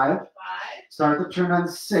back 5. 5, Start the turn on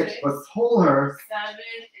 6, but pull her 7,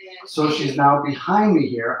 and so 8. she's now behind me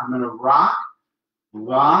here. I'm going to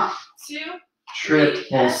rock, 2, triple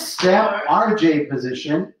 3, and step, 4. RJ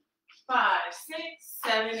position. 5, 6,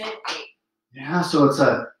 7, and 8. Yeah, so it's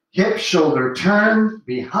a hip, shoulder, turn,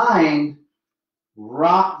 behind,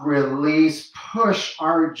 rock, release, push,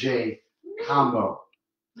 RJ combo.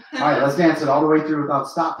 All right, let's dance it all the way through without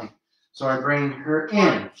stopping. So I bring her in,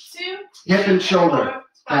 1, 2, hip and shoulder, 4,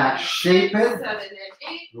 back, 5, shape 6, it, 7, and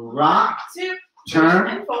 8. rock, 2, turn,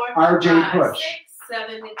 and 4, RJ 5, push. 6,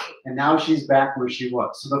 7, and 8. And now she's back where she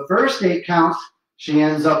was. So the first 8 count, she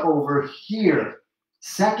ends up over here.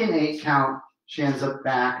 Second 8 count, she ends up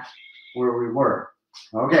back where we were.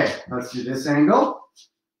 Okay, let's do this angle.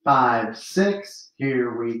 5, 6,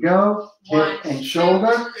 here we go. 1, Hip and 2,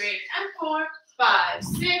 shoulder. 3, and 4, 5,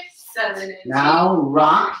 6, 7, and 8. Now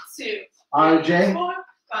rock, 2, RJ, 4,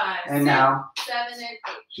 5, and 6, now 7, and 8.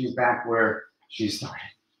 she's back where she started.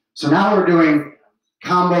 So now we're doing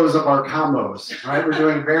combos of our combos, all right? We're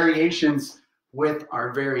doing variations with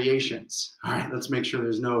our variations. All right, let's make sure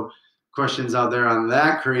there's no questions out there on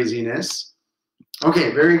that craziness.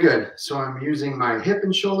 Okay, very good. So I'm using my hip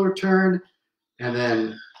and shoulder turn, and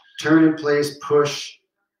then turn in place, push,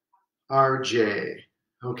 RJ.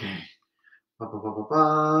 Okay.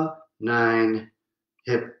 9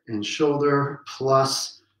 hip and shoulder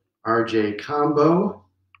plus RJ combo.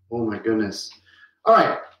 Oh my goodness. All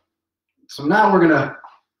right. So now we're gonna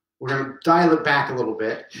dial it back a little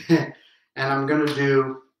bit, and I'm gonna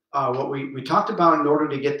do what we talked about in order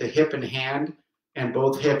to get the hip and hand and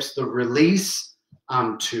both hips, the release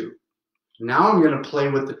on 2. Now I'm gonna play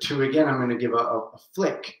with the 2 again. I'm gonna give a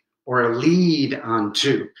flick or a lead on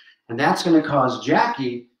 2, and that's gonna cause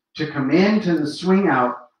Jackie to come into the swing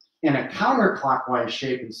out in a counterclockwise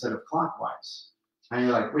shape instead of clockwise. And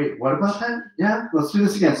you're like, wait, what about that? Yeah, let's do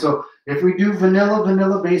this again. So if we do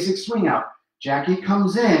vanilla basic swing out, Jackie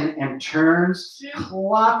comes in and turns 2,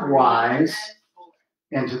 clockwise 3,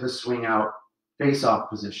 and 4. into the swing out face off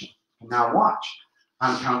position. Now watch.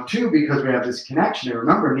 on count 2 because we have this connection. And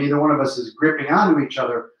remember, neither one of us is gripping onto each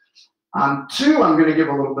other. On 2, I'm going to give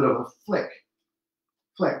a little bit of a flick.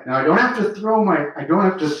 Flick. Now I don't have to throw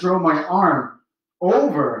my arm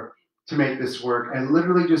over to make this work. I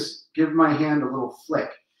literally just give my hand a little flick.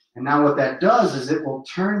 And now what that does is it will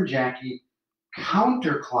turn Jackie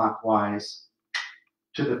counterclockwise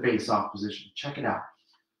to the face-off position. Check it out.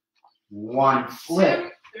 1 flick. 2,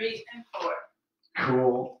 3, and 4.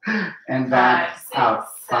 Cool. And back 5, 6, out.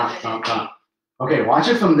 7, Bop, bop, bop. Okay, watch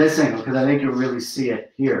it from this angle because I think you'll really see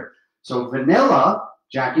it here. So vanilla,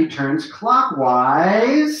 Jackie turns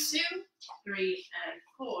clockwise 2, 3, and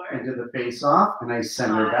 4. into the face-off, and I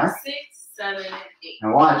send her 5, back. 6, 7, and 8.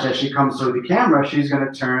 Now watch, as she comes through the camera, she's going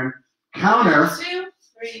to turn counter 2,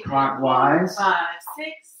 3, clockwise. 5, 6,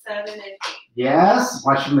 7, and 8. Yes,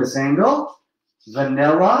 watch from this angle.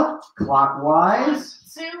 Vanilla,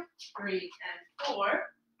 clockwise. 2, 3, and 4.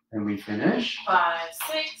 And we finish. 5,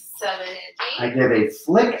 6, 7, and 8. I give a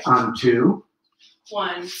flick on 2.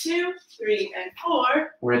 1, 2, 3, and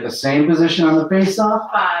 4. We're at the same position on the face-off.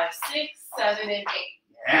 5, 6, 7, and 8.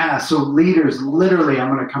 Yeah, so leaders, literally,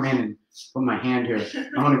 I'm going to come in and put my hand here.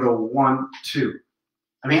 I'm going to go 1, 2.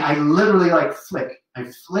 I mean, I literally like flick. I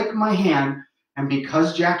flick my hand, and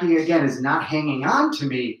because Jackie, again, is not hanging on to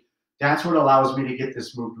me, that's what allows me to get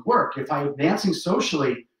this move to work. If I'm dancing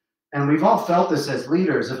socially, and we've all felt this as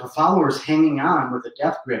leaders, if a follower is hanging on with a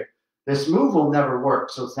death grip, this move will never work,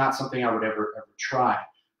 so it's not something I would ever try.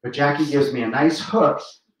 But Jackie gives me a nice hook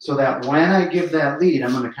so that when I give that lead,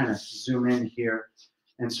 I'm going to kind of zoom in here.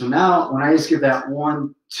 And so now when I just give that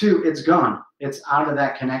 1, 2, it's gone. It's out of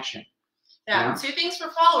that connection. Yeah, 2 things for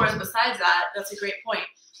followers besides that. That's a great point.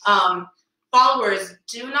 Followers,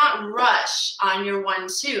 do not rush on your 1,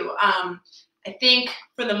 2. I think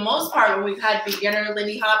for the most part, when we've had beginner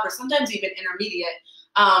Lindy Hop or sometimes even intermediate,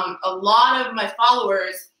 a lot of my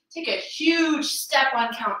followers take a huge step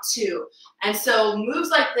on count 2. And so moves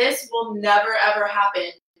like this will never, ever happen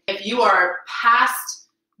if you are past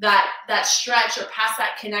that stretch or past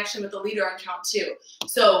that connection with the leader on count 2.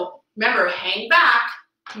 So remember, hang back,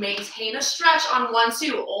 maintain a stretch on 1,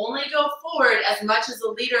 2. Only go forward as much as the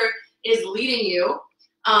leader is leading you,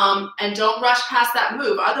 and don't rush past that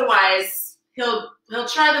move. Otherwise, he'll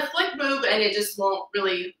try the flick move and it just won't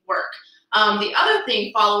really work. The other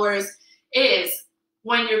thing, followers, is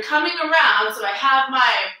when you're coming around, so I have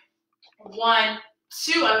my 1,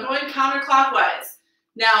 2, I'm going counterclockwise.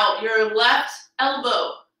 Now, your left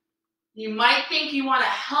elbow, you might think you want to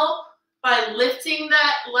help by lifting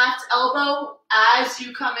that left elbow as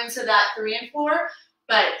you come into that 3 and 4,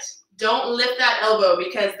 but don't lift that elbow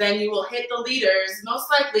because then you will hit the leaders, most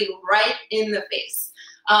likely right in the face.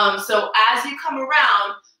 So as you come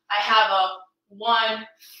around, I have a 1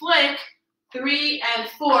 flick, 3 and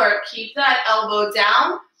 4, keep that elbow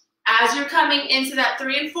down. As you're coming into that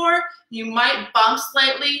 3 and 4, you might bump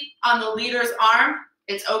slightly on the leader's arm.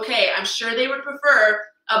 It's okay. I'm sure they would prefer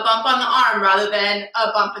a bump on the arm rather than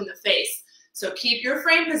a bump in the face. So keep your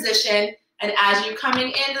frame position, and as you're coming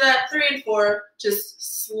into that 3 and 4,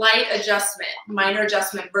 just slight adjustment, minor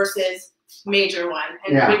adjustment versus major one.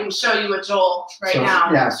 And we can show you a Joel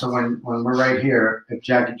now. Yeah, so when we're right here, if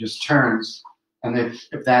Jackie just turns, and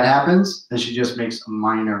if that happens, then she just makes a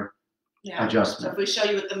minor adjustment. So if we show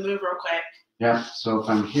you with the move real quick. Yeah, so if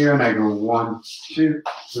I'm here and I go 1, 2,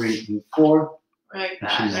 3, and 4, right,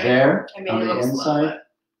 and she's there on the inside,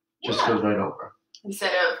 just goes right over.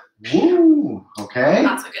 Instead of, woo, okay.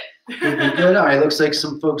 Not so good. Good, good. All right, looks like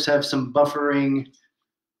some folks have some buffering,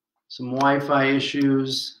 some Wi-Fi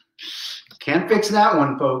issues. Can't fix that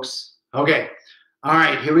one, folks. Okay, all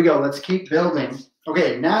right, here we go. Let's keep building.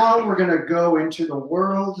 Okay, now we're going to go into the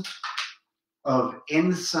world of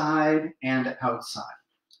inside and outside.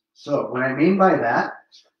 So what I mean by that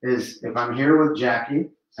is if I'm here with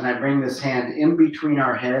Jackie and I bring this hand in between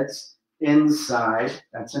our heads, inside,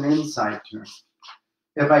 that's an inside turn.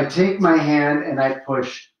 If I take my hand and I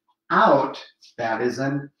push out, that is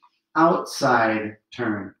an outside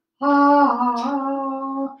turn.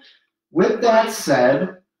 With that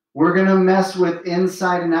said, we're going to mess with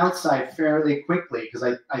inside and outside fairly quickly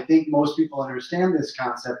because I think most people understand this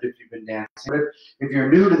concept if you've been dancing. But if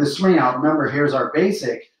you're new to the swing out, remember, here's our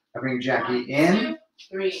basic. I bring Jackie 1, in, 2,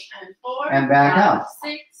 3 and 4, and back 5, out.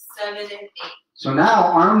 6, 7, and 8. So now,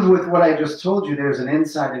 armed with what I just told you, there's an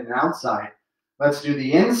inside and an outside. Let's do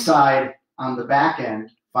the inside on the back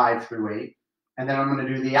end, 5 through 8. And then I'm going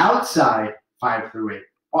to do the outside, 5 through 8.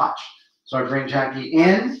 Watch. So I bring Jackie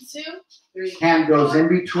in. 1, 2, 3, Hand goes in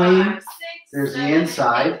between. 5, 6, There's the 7,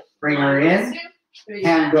 inside. 8. Bring her 1, in. 2, 3,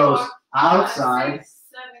 Hand and goes 4, 5, outside. 6,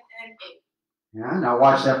 7, and 8. Yeah, now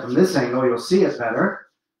watch that from this angle. You'll see it better.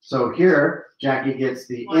 So here, Jackie gets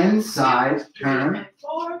the inside turn. 3 and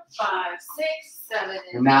 4, 5, 6, 7,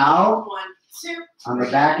 And now, 1, 2, on the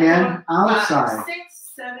back end, outside 5,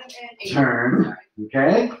 6, 7, and 8. turn.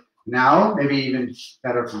 Okay. Now, maybe even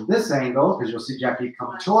better from this angle, because you'll see Jackie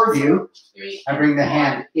come toward you. I bring the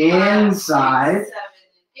hand inside. 6, 7,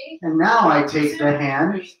 and 8. And now I take the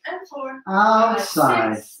hand 3 and 4, outside.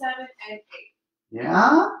 5, 6, 7, and 8.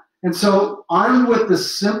 Yeah? And so armed with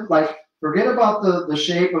the like, forget about the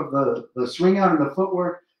shape of the swing out and the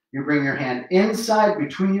footwork. You bring your hand inside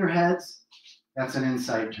between your heads. That's an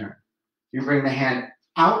inside turn. You bring the hand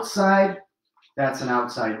outside. That's an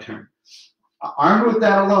outside turn. Armed with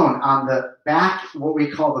that alone, on the back, what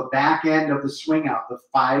we call the back end of the swing out, the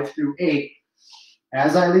 5 through 8,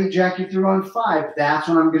 as I lead Jackie through on 5, that's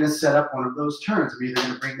when I'm going to set up one of those turns. I'm either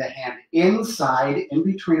going to bring the hand inside in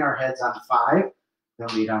between our heads on 5, then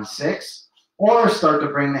lead on 6, or start to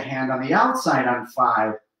bring the hand on the outside on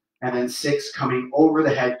 5, and then 6 coming over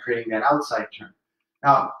the head, creating that outside turn.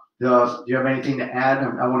 Now, do you have anything to add?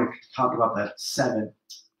 I want to talk about that 7.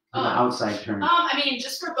 On the outside turn. I mean,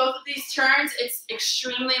 just for both of these turns, it's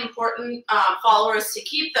extremely important, followers, to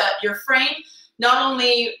keep your frame, not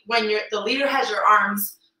only when the leader has your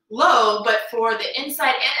arms low, but for the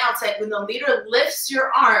inside and outside, when the leader lifts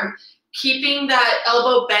your arm, keeping that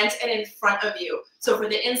elbow bent and in front of you. So for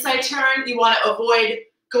the inside turn, you want to avoid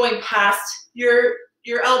going past your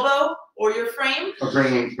elbow or your frame. Or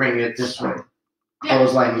bring it this way.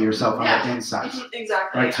 Clotheslining yourself on the inside.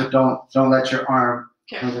 Exactly. Right, so don't let your arm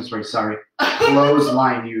go this way, sorry.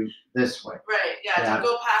 Clothesline you this way. Right, don't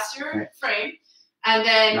go past your frame. And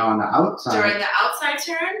then now on the outside. During the outside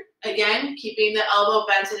turn, again, keeping the elbow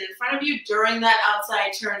bent in front of you during that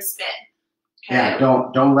outside turn spin. Okay? Yeah,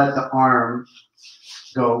 don't let the arm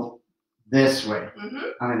go this way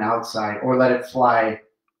on an outside, or let it fly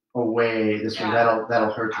away this way.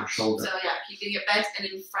 That'll hurt your shoulder. So keeping it bent and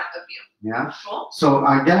in front of you. Yeah. Cool. So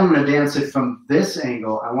again, I'm going to dance it from this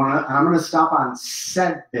angle. I'm going to stop on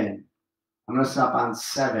 7. I'm going to stop on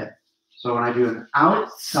 7. So when I do an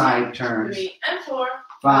outside turn, 3 and 4,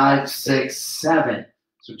 5, 6, 7.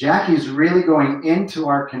 So Jackie's really going into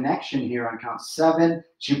our connection here on count 7.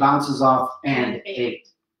 She bounces off and 8.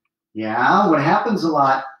 Yeah. What happens a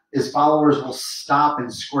lot is followers will stop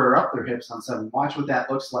and square up their hips on 7. Watch what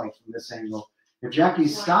that looks like from this angle. If Jackie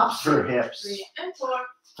stops her hips, 3 and 4,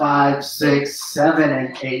 5, 6, 7,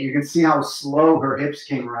 and 8, you can see how slow her hips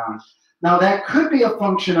came around. Now that could be a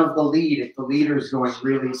function of the lead. If the leader is going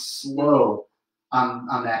really slow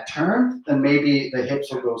on that turn, then maybe the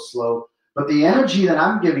hips will go slow. But the energy that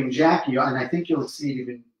I'm giving Jackie, and I think you'll see it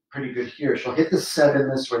even pretty good here, she'll hit the 7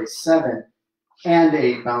 this way, 7 and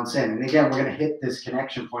 8 bounce in. And again, we're going to hit this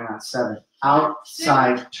connection point on 7.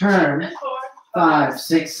 Outside turn, 5,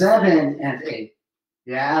 6, 7, and 8.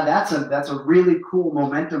 Yeah, that's a really cool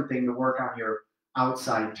momentum thing to work on your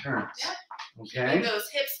outside turns. Yeah. Okay. Keeping those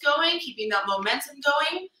hips going, keeping that momentum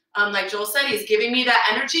going. Like Joel said, he's giving me that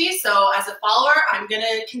energy. So as a follower, I'm going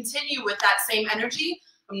to continue with that same energy.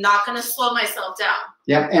 I'm not going to slow myself down.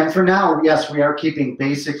 Yep. And for now, yes, we are keeping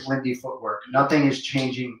basic Lindy footwork. Nothing is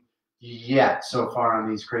changing yet so far on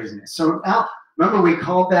these craziness. So now, remember, we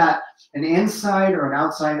called that an inside or an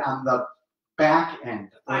outside on the back end,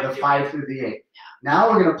 or the 5 through the 8. Yeah. Now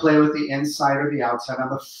we're going to play with the inside or the outside on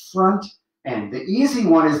the front end. The easy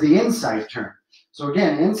one is the inside turn. So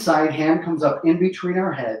again, inside, hand comes up in between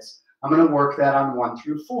our heads. I'm going to work that on 1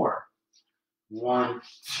 through 4. 1,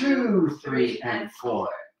 2, 3, and 4.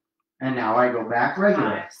 And now I go back regular.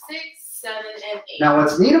 5, 6, 7, and 8. Now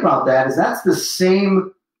what's neat about that is that's the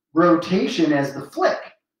same rotation as the flick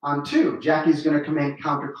on 2. Jackie's going to come in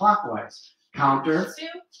counterclockwise. Counter, 2,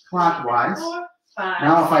 clockwise. 4, 5,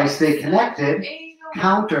 Now if I stay connected, 8,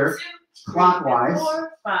 counter, 2, clockwise.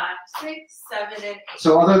 4, 5, 6, 7, and 8.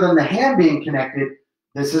 So other than the hand being connected,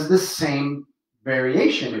 this is the same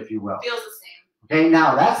variation, if you will. Feels the same. Okay,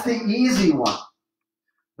 now that's the easy one.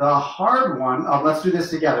 The hard one, let's do this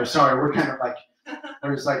together. Sorry, we're kind of like,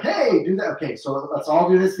 we're just like, hey, do that. Okay, so let's all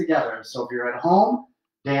do this together. So if you're at home,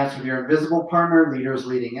 dance with your invisible partner, leaders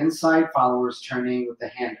leading inside, followers turning with the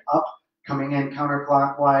hand up, coming in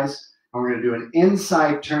counterclockwise. And we're going to do an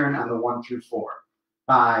inside turn on the 1 through 4.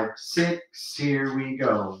 5, 6, here we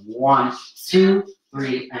go. 1, 2,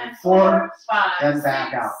 3, and 4. 5, then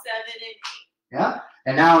back 6, out. 7, and 8. Yeah,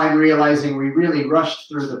 and now I'm realizing we really rushed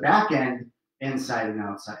through the back end, inside and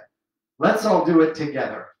outside. Let's all do it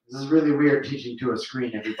together. This is really weird teaching to a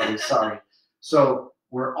screen, everybody. Sorry. So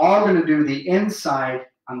we're all going to do the inside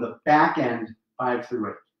on the back end, 5 through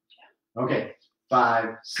 8. Okay,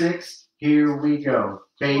 5, 6, here we go.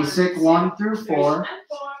 Basic 1 through 4.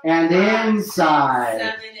 And 5, 6, inside.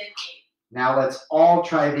 7, and 8. Now let's all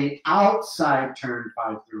try the outside turn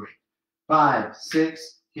 5 through 8. 5,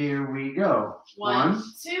 6, here we go. 1,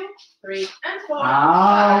 2, 3, and 4.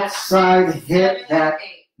 Outside 5, 6, hit 7, that and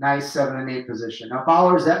 8. nice 7 and 8 position. Now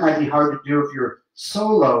followers, that might be hard to do if you're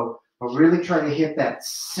solo, but really try to hit that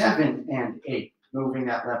 7 and 8, moving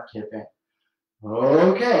that left hip in.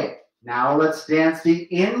 Okay, now let's dance the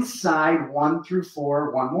inside 1 through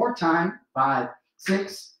 4 one more time. 5,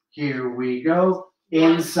 6, here we go.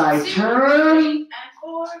 Inside 1, 2, turn, 3, and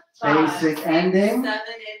 4. 5, basic 6, ending. 7, and 8.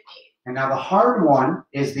 And now the hard one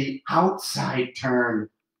is the outside turn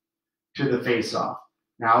to the face-off.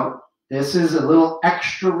 Now, this is a little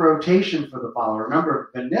extra rotation for the follower. Remember,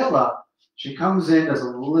 vanilla, she comes in, does a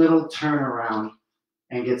little turnaround,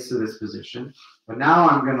 and gets to this position. But now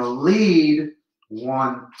I'm going to lead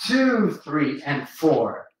 1, 2, 3, and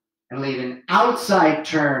 4. And lead an outside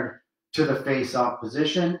turn to the face-off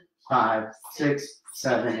position. 5, 6,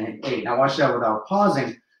 7, and 8. Now watch that without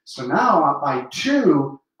pausing. So now by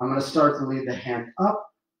 2, I'm going to start to lead the hand up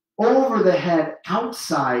over the head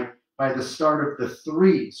outside by the start of the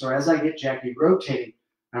 3. So as I get Jackie rotating,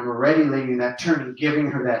 I'm already leading that turn and giving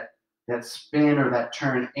her that spin or that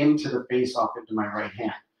turn into the face-off into my right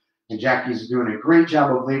hand. And Jackie's doing a great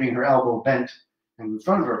job of leaving her elbow bent in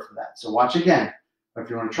front of her for that. So watch again. If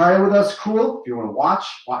you want to try it with us, cool. If you want to watch,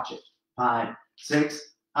 watch it. 5, 6,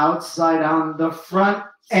 outside on the front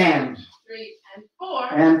end. 3, and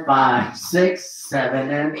 4. And 5, 6, 7,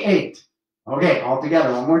 and 8. Okay, all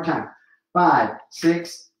together, one more time. 5,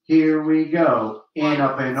 6, here we go. In,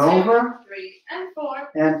 up, and 2, over. 3, and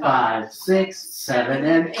 4. And 5, 6, 7,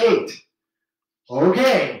 and 8.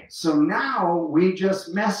 Okay, so now we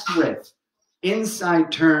just messed with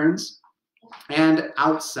inside turns and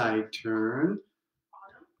outside turn.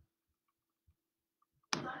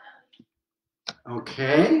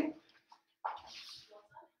 Okay.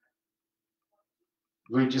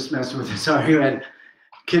 We just messed with it. Sorry, we had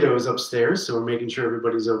kiddos upstairs, so we're making sure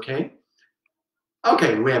everybody's okay.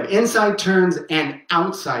 Okay, we have inside turns and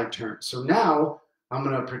outside turns. So now I'm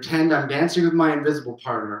going to pretend I'm dancing with my invisible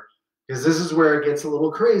partner because this is where it gets a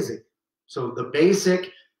little crazy. So the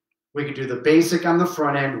basic, we could do the basic on the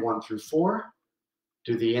front end, 1 through 4.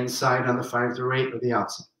 Do the inside on the 5 through 8 or the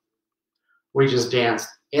outside. We just danced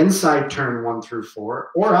inside turn 1 through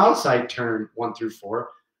 4 or outside turn 1 through 4,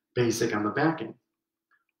 basic on the back end.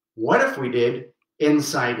 What if we did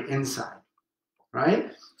inside, inside,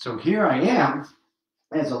 right? So here I am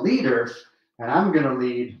as a leader, and I'm going to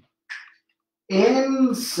lead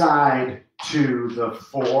inside to the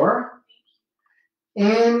 4,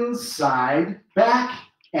 inside, back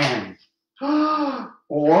end,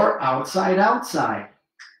 or outside, outside.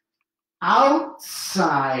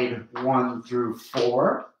 Outside 1 through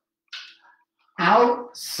 4,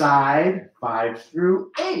 outside 5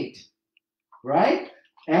 through 8, right?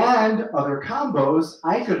 And other combos,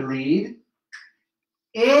 I could lead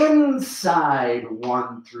inside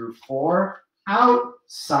 1 through 4,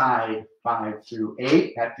 outside 5 through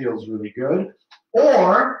 8. That feels really good.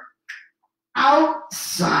 Or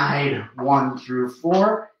outside 1 through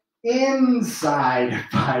 4, inside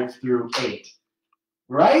 5 through 8.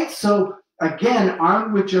 Right? So again,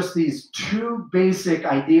 armed with just these 2 basic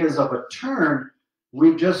ideas of a turn,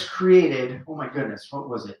 we've just created, oh my goodness, what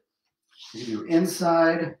was it? You can do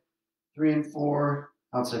inside 3 and 4,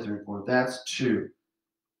 outside 3 and 4. That's 2.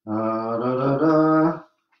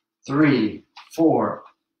 3, 4.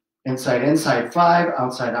 Inside, inside 5,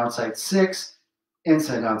 outside, outside 6,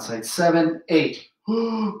 inside, outside 7, 8.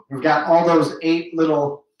 We've got all those 8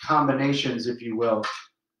 little combinations, if you will,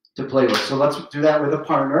 to play with. So let's do that with a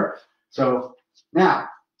partner. So now,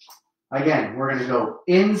 again, we're going to go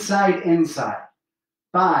inside, inside.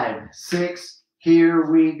 5, 6, here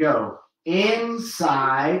we go.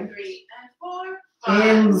 Inside, 3 and 4.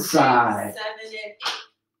 5, inside. 6, 7, and 8.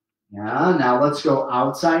 Yeah, now let's go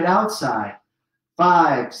outside, outside.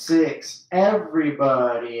 5, 6,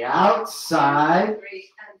 everybody outside. 3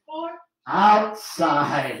 and 4.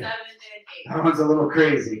 Outside. 7 and 8. That one's a little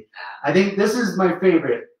crazy. I think this is my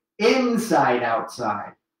favorite. Inside,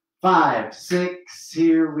 outside. 5, 6,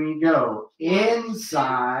 here we go.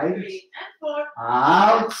 Inside, 3 and 4.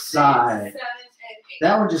 outside. 6, 7, and 8.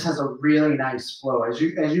 That one just has a really nice flow. As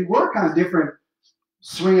you work on different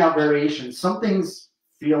swing out variations, some things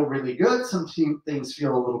feel really good, some things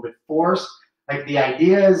feel a little bit forced. Like the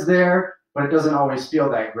idea is there, but it doesn't always feel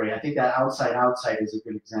that great. I think that outside, outside is a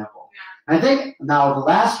good example. Yeah. I think now the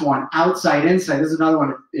last one, outside, inside, this is another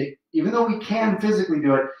one. Even though we can physically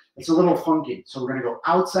do it, it's a little funky. So we're going to go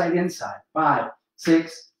outside, inside. 5,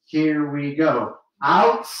 6, Here we go.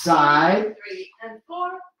 Outside, 3 and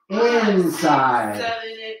 4, 5, inside. 6, 7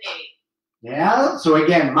 and 8. Yeah, so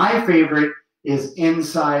again, my favorite is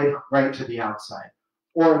inside right to the outside,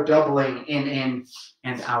 or doubling in,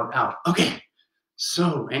 and out. Okay,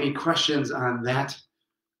 so any questions on that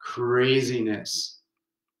craziness?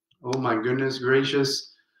 Oh my goodness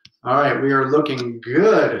gracious. All right, we are looking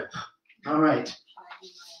good. All right.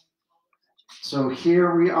 So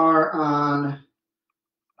here we are on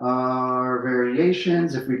our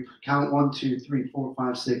variations. If we count 1, 2, 3, 4,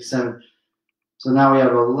 5, 6, 7. So now we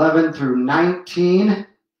have 11 through 19. Nice.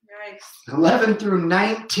 11 through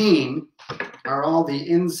 19 are all the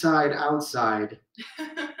inside-outside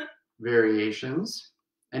variations.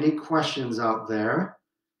 Any questions out there?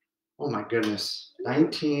 Oh my goodness.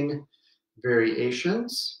 19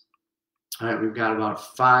 variations. All right, we've got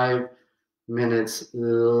about 5 minutes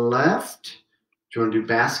left. Do you want to do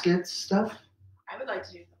basket stuff? I would like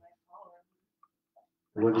to do my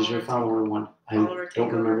follower. What is your follower one? I Follower don't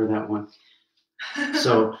takeover. remember that one.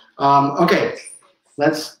 So, okay,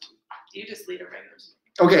 let's. You just lead a regular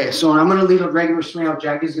swing. Okay, so I'm going to lead a regular swing out.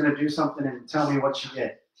 Jackie's going to do something and tell me what she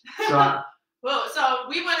did. So, Well, so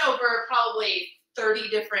we went over probably 30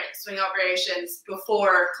 different swing out variations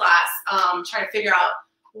before class, trying to figure out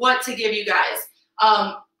what to give you guys.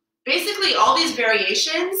 Basically, all these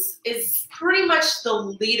variations is pretty much the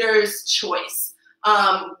leader's choice.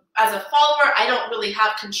 As a follower, I don't really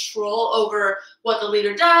have control over what the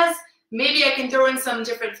leader does. Maybe I can throw in some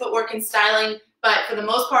different footwork and styling, but for the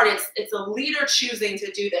most part, it's the leader choosing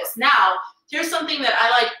to do this. Now, here's something that I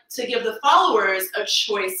like to give the followers a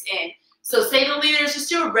choice in. So say the leaders just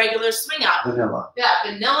do a regular swing out. vanilla. Yeah,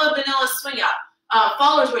 vanilla swing out.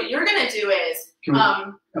 Followers, what you're gonna do is,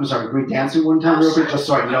 I'm sorry, can we dance it one time real quick just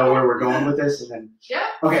so I know where we're going with this? And then, yeah.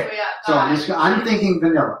 okay, So, yeah, so I'm thinking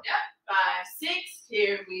vanilla. 5, 6,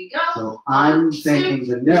 here we go. So I'm 1, 2, thinking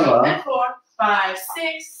 3 vanilla. and 4, 5,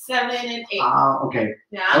 6, 7 and 8. Okay.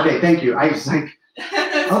 Yeah. Okay, thank you. I was like,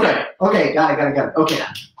 okay, got it. Okay.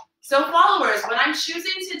 Yeah. So followers, what I'm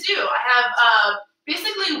choosing to do, I have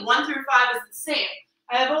basically 1 through 5 is the same.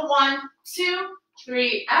 I have a 1, 2,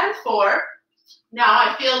 3, and 4. Now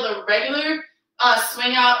I feel the regular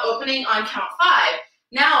swing out opening on count 5.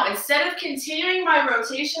 Now instead of continuing my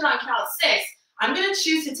rotation on count 6, I'm going to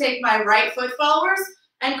choose to take my right foot followers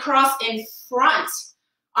and cross in front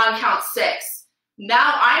on count 6.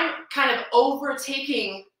 Now I'm kind of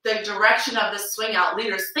overtaking the direction of the swing out.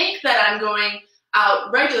 Leaders think that I'm going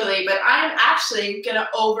out regularly, but I'm actually going to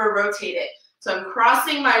over rotate it. So I'm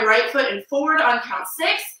crossing my right foot and forward on count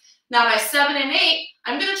 6. Now my 7 and 8,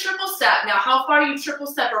 I'm going to triple step. Now how far you triple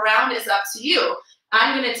step around is up to you.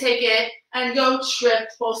 I'm going to take it and go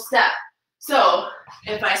triple step. So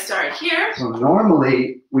if I start here. So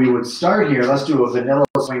normally we would start here. Let's do a vanilla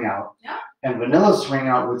swing out. Yeah. And vanilla swing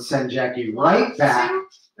out would send Jackie right back 2,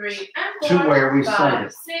 3, and 4, to where we 5,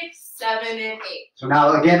 started. 6, 7, and 8. So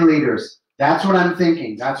now again, leaders, that's what I'm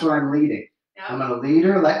thinking. That's what I'm leading. Yeah. I'm going to lead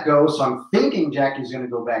her, let go. So I'm thinking Jackie's going to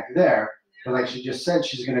go back there. But like she just said,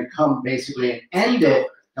 she's going to come basically and end it.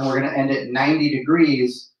 And we're going to end it 90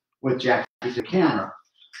 degrees with Jackie to the camera.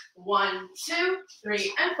 1, 2,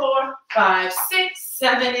 3, and 4, 5, 6,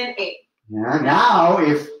 7, and 8. Yeah. Now,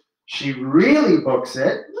 if she really books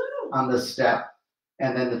it Woo. on the step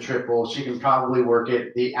and then the triple, she can probably work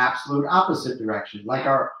it the absolute opposite direction, like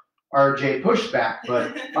our RJ pushback.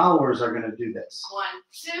 But followers are going to do this. 1,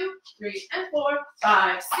 2, 3, and 4,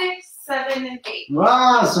 5, 6, 7, and 8.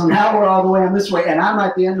 Wow. So now we're all the way on this way, and I'm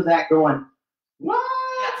at the end of that going, what?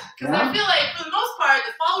 Because I feel like for the most part,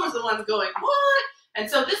 the followers are the ones going, what? And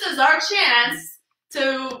so this is our chance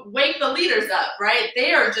to wake the leaders up, right?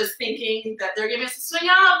 They are just thinking that they're giving us a swing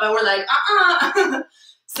out, but we're like,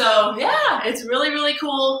 So yeah, it's really, really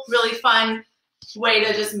cool, really fun way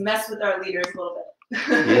to just mess with our leaders a little bit.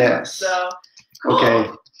 Yes. So cool. Okay.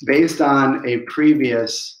 Based on a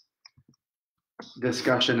previous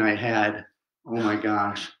discussion I had, oh my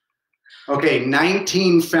gosh. Okay,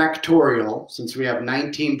 19 factorial, since we have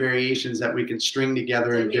 19 variations that we can string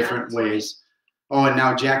together in different ways. Oh, and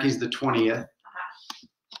now Jackie's the 20th.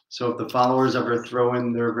 So if the followers ever throw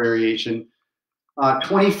in their variation,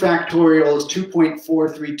 20 factorial is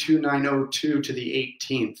 2.432902 to the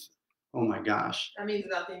 18th. Oh my gosh. That means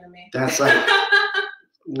nothing to me. That's like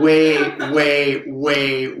way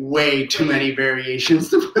too many variations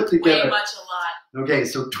to put together. Way much a lot. Okay,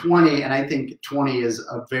 so 20, and I think 20 is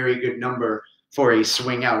a very good number for a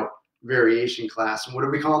swing out variation class. And what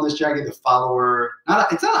are we calling this, Jackie? The follower,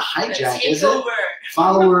 it's not a hijack, is it?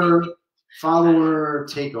 Follower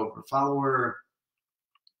takeover. Follower.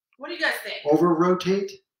 What do you guys think? Over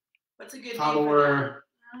rotate. What's a good Follower. name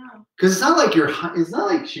for Because it's not like it's not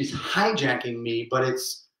like she's hijacking me, but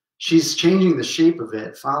she's changing the shape of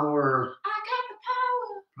it. Follower. I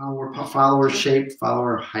got the power. Follower shape.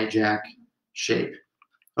 Follower hijack shape.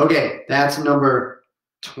 Okay, that's number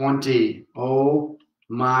 20. Oh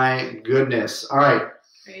my goodness. All right.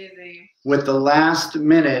 Crazy. With the last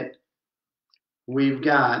minute, we've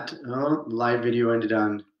got, live video ended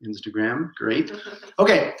on Instagram. Great.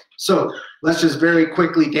 Okay, so let's just very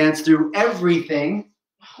quickly dance through everything.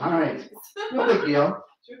 All right. No big deal.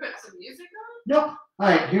 Should we put some music on? Nope. All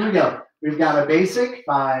right, here we go. We've got a basic,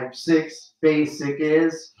 5, 6. Basic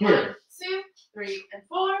is here. 1, 2, 3, and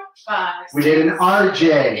 4, 5. We did an RJ.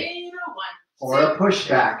 8, 1, or a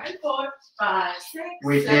pushback. 3, and 4, 5, 6.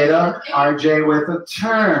 We did a RJ with a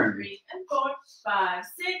turn. 3 and 4, 5,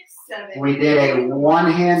 6, 7. We did a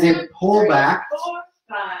one-handed pullback. 4,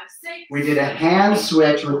 5, 6. We did a hand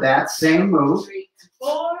switch with that same move. 3 and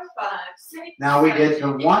 4, 5, 6. Now we did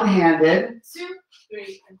the one-handed 2,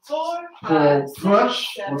 3 and 4, pull 5,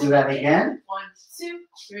 push. 6, We'll do that again. 1, 2,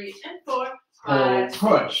 3 and 4, Pull 5,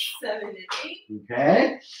 push. 6, 7 and 8.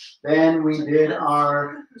 Okay. Then we did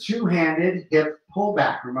our two-handed hip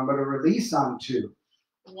pullback. Remember to release on 2.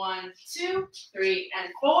 1, 2, 3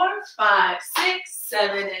 and 4, 5, 6,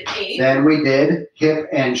 7 and 8. Then we did hip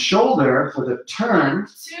and shoulder for the turn.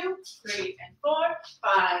 2, 3 and 4,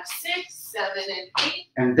 5, 6, 7 and 8.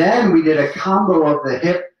 And then we did a combo of the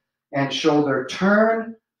hip and shoulder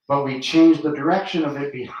turn, but we changed the direction of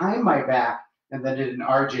it behind my back and then did an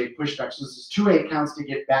RJ pushback. So this is 2 8 counts to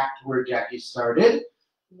get back to where Jackie started.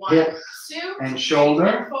 1, Hip 2, and shoulder.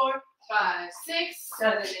 3 and 4, 5, 6,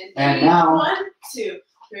 7 and 8. And now 1, 2,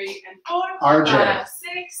 3 and 4, RJ. 5,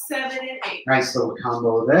 6, 7 and 8. Nice little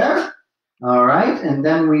combo there. All right, and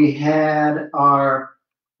then we had our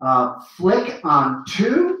flick on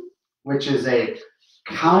 2, which is a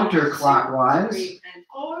counterclockwise. 3 and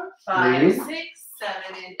 4, 5, Lead. 6, 7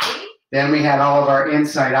 and 8. Then we had all of our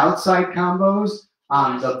inside-outside combos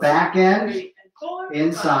on the back end, 3 and 4,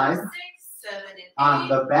 inside. 5, 6, 7 and 8. on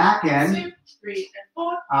the back 2, end, 3 and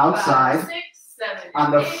 4, outside, 5, 6, 7 and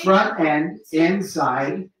on the 8. front end, 2, inside,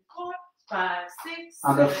 3 and 4, 5, 6,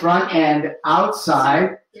 on the 7 front and 8. end,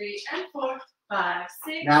 outside. 3 and 4, 5,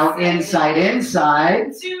 6. Now 7, inside,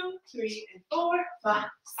 inside, 2, 3 and 4, 5,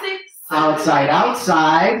 6. 7, outside,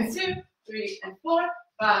 outside, 2, 3 and 4,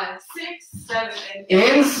 5, 6, 7 and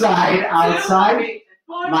 8. inside, 2, outside, 3 and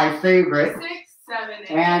 4, my favorite, 6, 7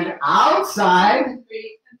 and outside,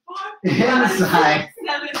 3 and 4, 5, inside. 6,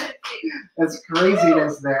 7 and 8. That's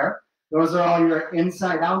craziness there. Those are all your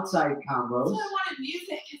inside-outside That's combos. why I wanted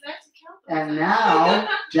music, because I have to count them. And now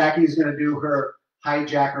Jackie's going to do her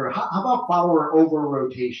hijack, or how about follower over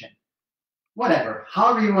rotation? Whatever,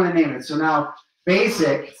 however you want to name it. So now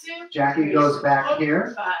basic, 2, Jackie 3, goes back 4,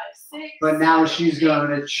 here, 5, 6, but now 7, she's 8,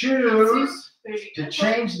 going to choose 3, to and 4,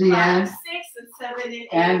 change the 5, end, 6 and 7 and 8.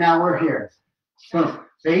 and now we're here. Boom,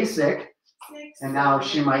 basic, 6, and now 7,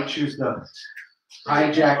 she might 8, choose the 3,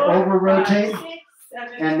 hijack 4, over 5, rotate, 6,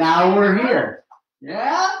 7, and now we're 8. here.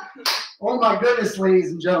 Yeah? Oh my goodness,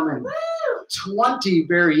 ladies and gentlemen. Woo! 20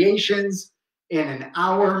 variations in an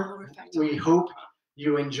hour. We hope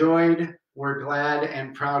you enjoyed. We're glad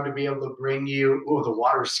and proud to be able to bring you, oh, the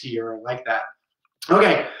water skier, I like that.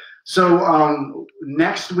 Okay, so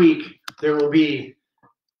next week there will be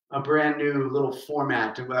a brand new little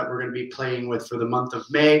format that we're going to be playing with for the month of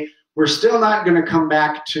May. We're still not going to come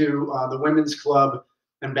back to the women's club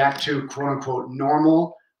and back to quote unquote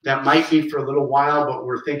normal. That might be for a little while, but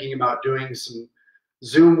we're thinking about doing some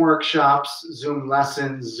Zoom workshops, Zoom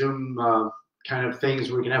lessons, Zoom kind of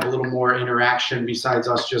things where we can have a little more interaction besides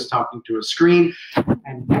us just talking to a screen.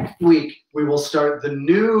 And next week, we will start the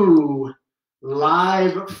new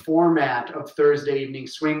live format of Thursday Evening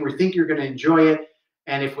Swing. We think you're going to enjoy it.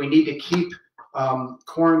 And if we need to keep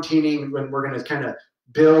quarantining, when we're going to kind of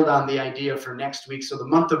build on the idea for next week. So the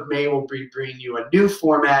month of May will be bringing you a new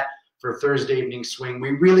format for Thursday Evening Swing.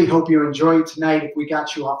 We really hope you enjoyed tonight. If we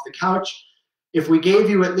got you off the couch, if we gave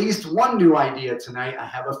you at least one new idea tonight, I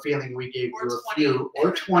have a feeling we gave you a few,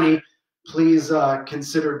 or 20, please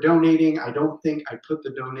consider donating. I don't think I put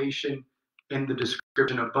the donation in the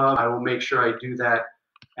description above. I will make sure I do that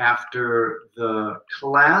after the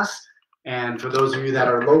class. And for those of you that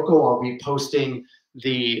are local, I'll be posting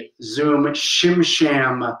the Zoom Shim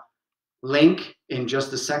Sham link in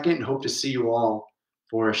just a second, and hope to see you all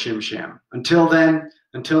for a Shim Sham. Until then,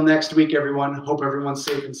 until next week, everyone, hope everyone's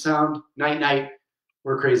safe and sound. Night, night.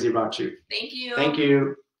 We're crazy about you. Thank you. Thank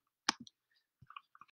you.